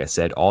experience, like I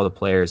said, all the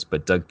players,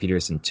 but Doug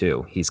Peterson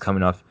too. He's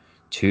coming off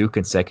 2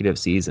 consecutive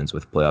seasons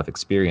with playoff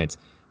experience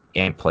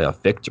and playoff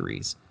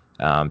victories.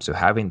 So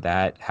having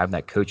that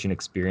coaching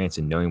experience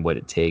and knowing what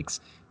it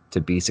takes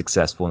to be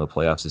successful in the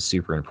playoffs is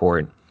super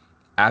important.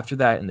 After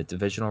that, in the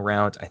divisional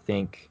round, I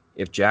think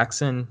if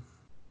Jackson,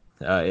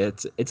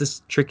 it's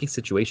a tricky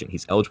situation.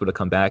 He's eligible to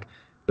come back,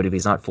 but if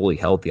he's not fully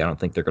healthy, I don't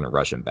think they're going to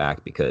rush him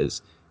back,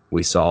 because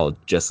we saw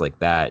just like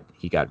that,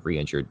 he got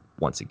re-injured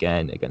once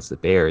again against the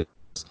Bears.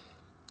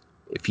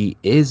 If he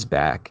is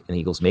back and the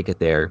Eagles make it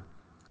there,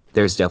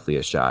 there's definitely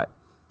a shot,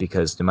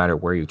 because no matter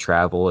where you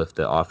travel, if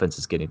the offense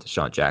is getting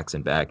DeSean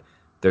Jackson back,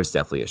 there's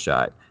definitely a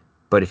shot.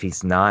 But if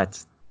he's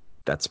not,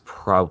 that's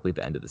probably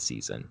the end of the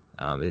season.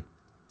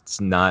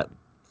 It's not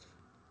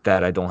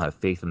that I don't have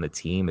faith in the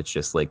team. It's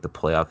just like the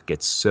playoff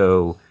gets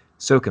so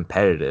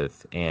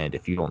competitive, and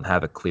if you don't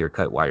have a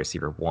clear-cut wide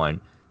receiver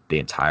one the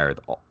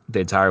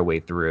entire way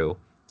through,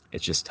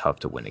 it's just tough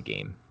to win a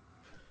game.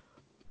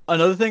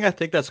 Another thing I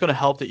think that's going to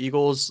help the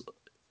Eagles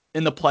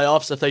in the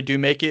playoffs, if they do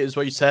make it, is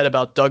what you said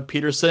about Doug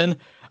Peterson.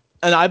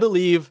 And I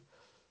believe,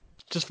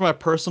 just from my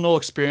personal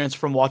experience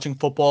from watching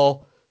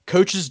football,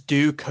 coaches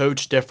do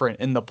coach different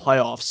in the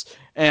playoffs.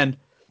 And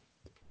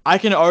I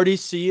can already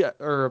see,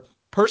 or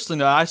personally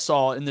that I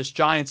saw in this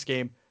Giants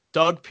game,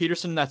 Doug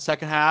Peterson in that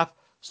second half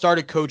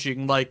started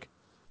coaching like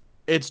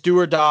it's do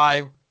or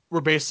die.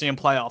 We're basically in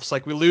playoffs.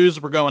 Like, we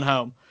lose, we're going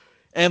home.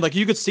 And like,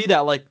 you could see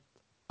that, like,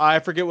 I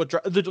forget what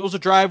it was, a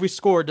drive we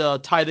scored to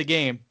tie the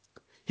game.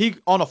 He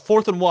on a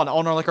 4th and 1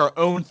 on our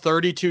own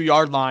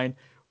 32-yard line,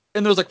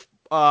 and there was like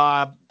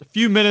a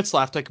few minutes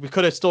left. Like, we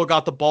could have still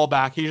got the ball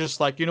back. He's just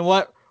like, you know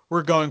what?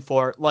 We're going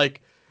for it.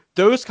 Like,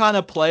 those kind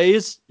of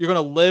plays, you're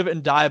going to live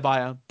and die by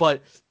them.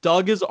 But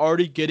Doug is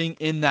already getting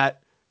in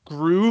that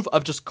groove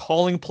of just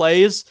calling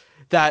plays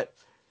that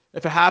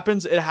if it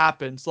happens, it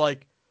happens.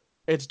 Like,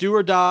 it's do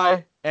or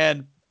die,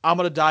 and I'm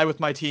going to die with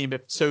my team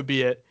if so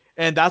be it.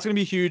 And that's going to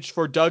be huge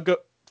for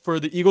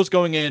the Eagles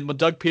going in when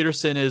Doug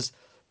Peterson is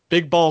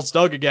big balls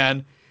Doug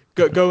again,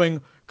 going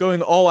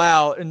all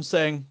out and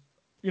saying,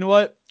 you know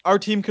what, our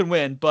team can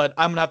win, but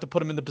I'm going to have to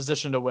put him in the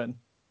position to win.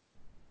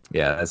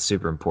 Yeah, that's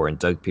super important.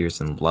 Doug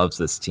Peterson loves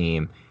this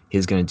team.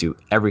 He's going to do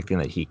everything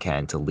that he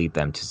can to lead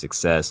them to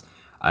success.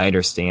 I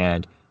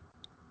understand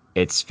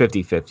it's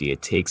 50-50.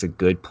 It takes a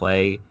good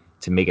play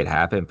to make it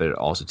happen, but it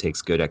also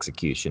takes good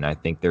execution. I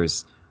think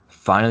there's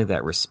finally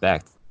that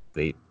respect.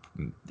 They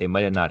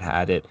might have not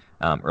had it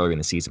earlier in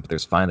the season, but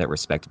there's finally that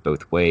respect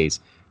both ways.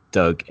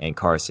 Doug and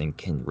Carson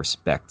can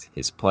respect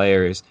his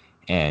players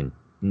and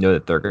know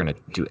that they're going to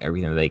do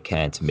everything they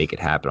can to make it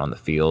happen on the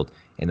field,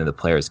 and then the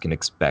players can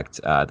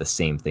expect the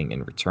same thing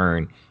in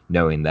return,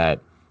 knowing that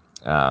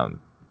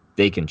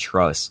they can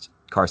trust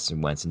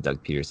Carson Wentz and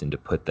Doug Peterson to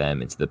put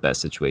them into the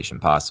best situation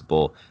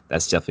possible.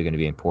 That's definitely going to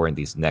be important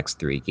these next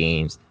 3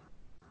 games.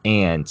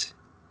 And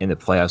in the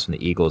playoffs, when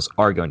the Eagles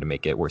are going to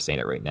make it, we're saying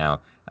it right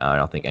now, I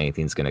don't think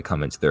anything's going to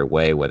come into their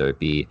way, whether it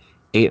be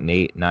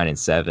 8-8,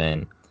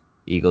 9-7.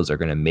 Eagles are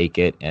going to make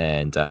it,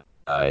 and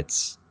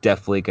it's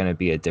definitely going to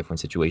be a different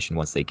situation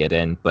once they get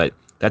in. But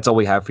that's all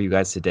we have for you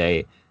guys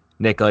today.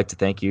 Nick, I'd like to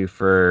thank you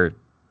for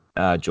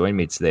joining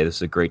me today. This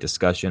is a great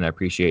discussion. I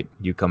appreciate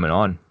you coming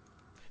on.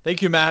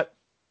 Thank you, Matt.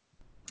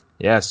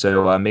 Yeah,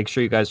 so make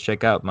sure you guys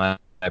check out my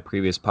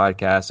previous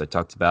podcast. I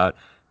talked about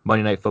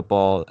Monday Night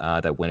Football,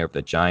 that win over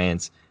the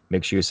Giants.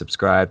 Make sure you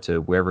subscribe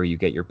to wherever you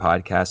get your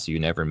podcast so you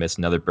never miss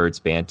another Birds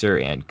Banter,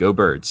 and go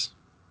Birds.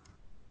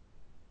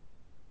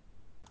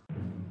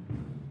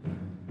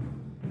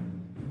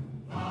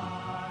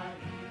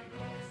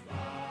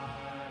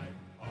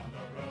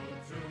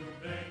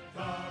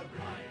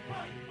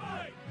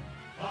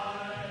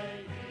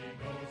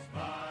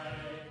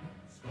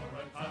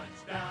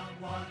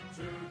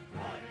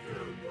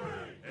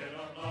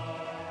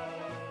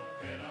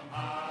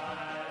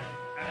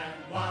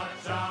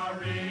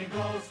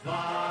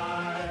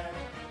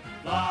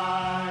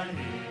 Fly,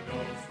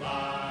 Eagles,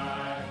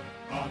 fly,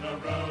 on the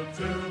road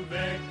to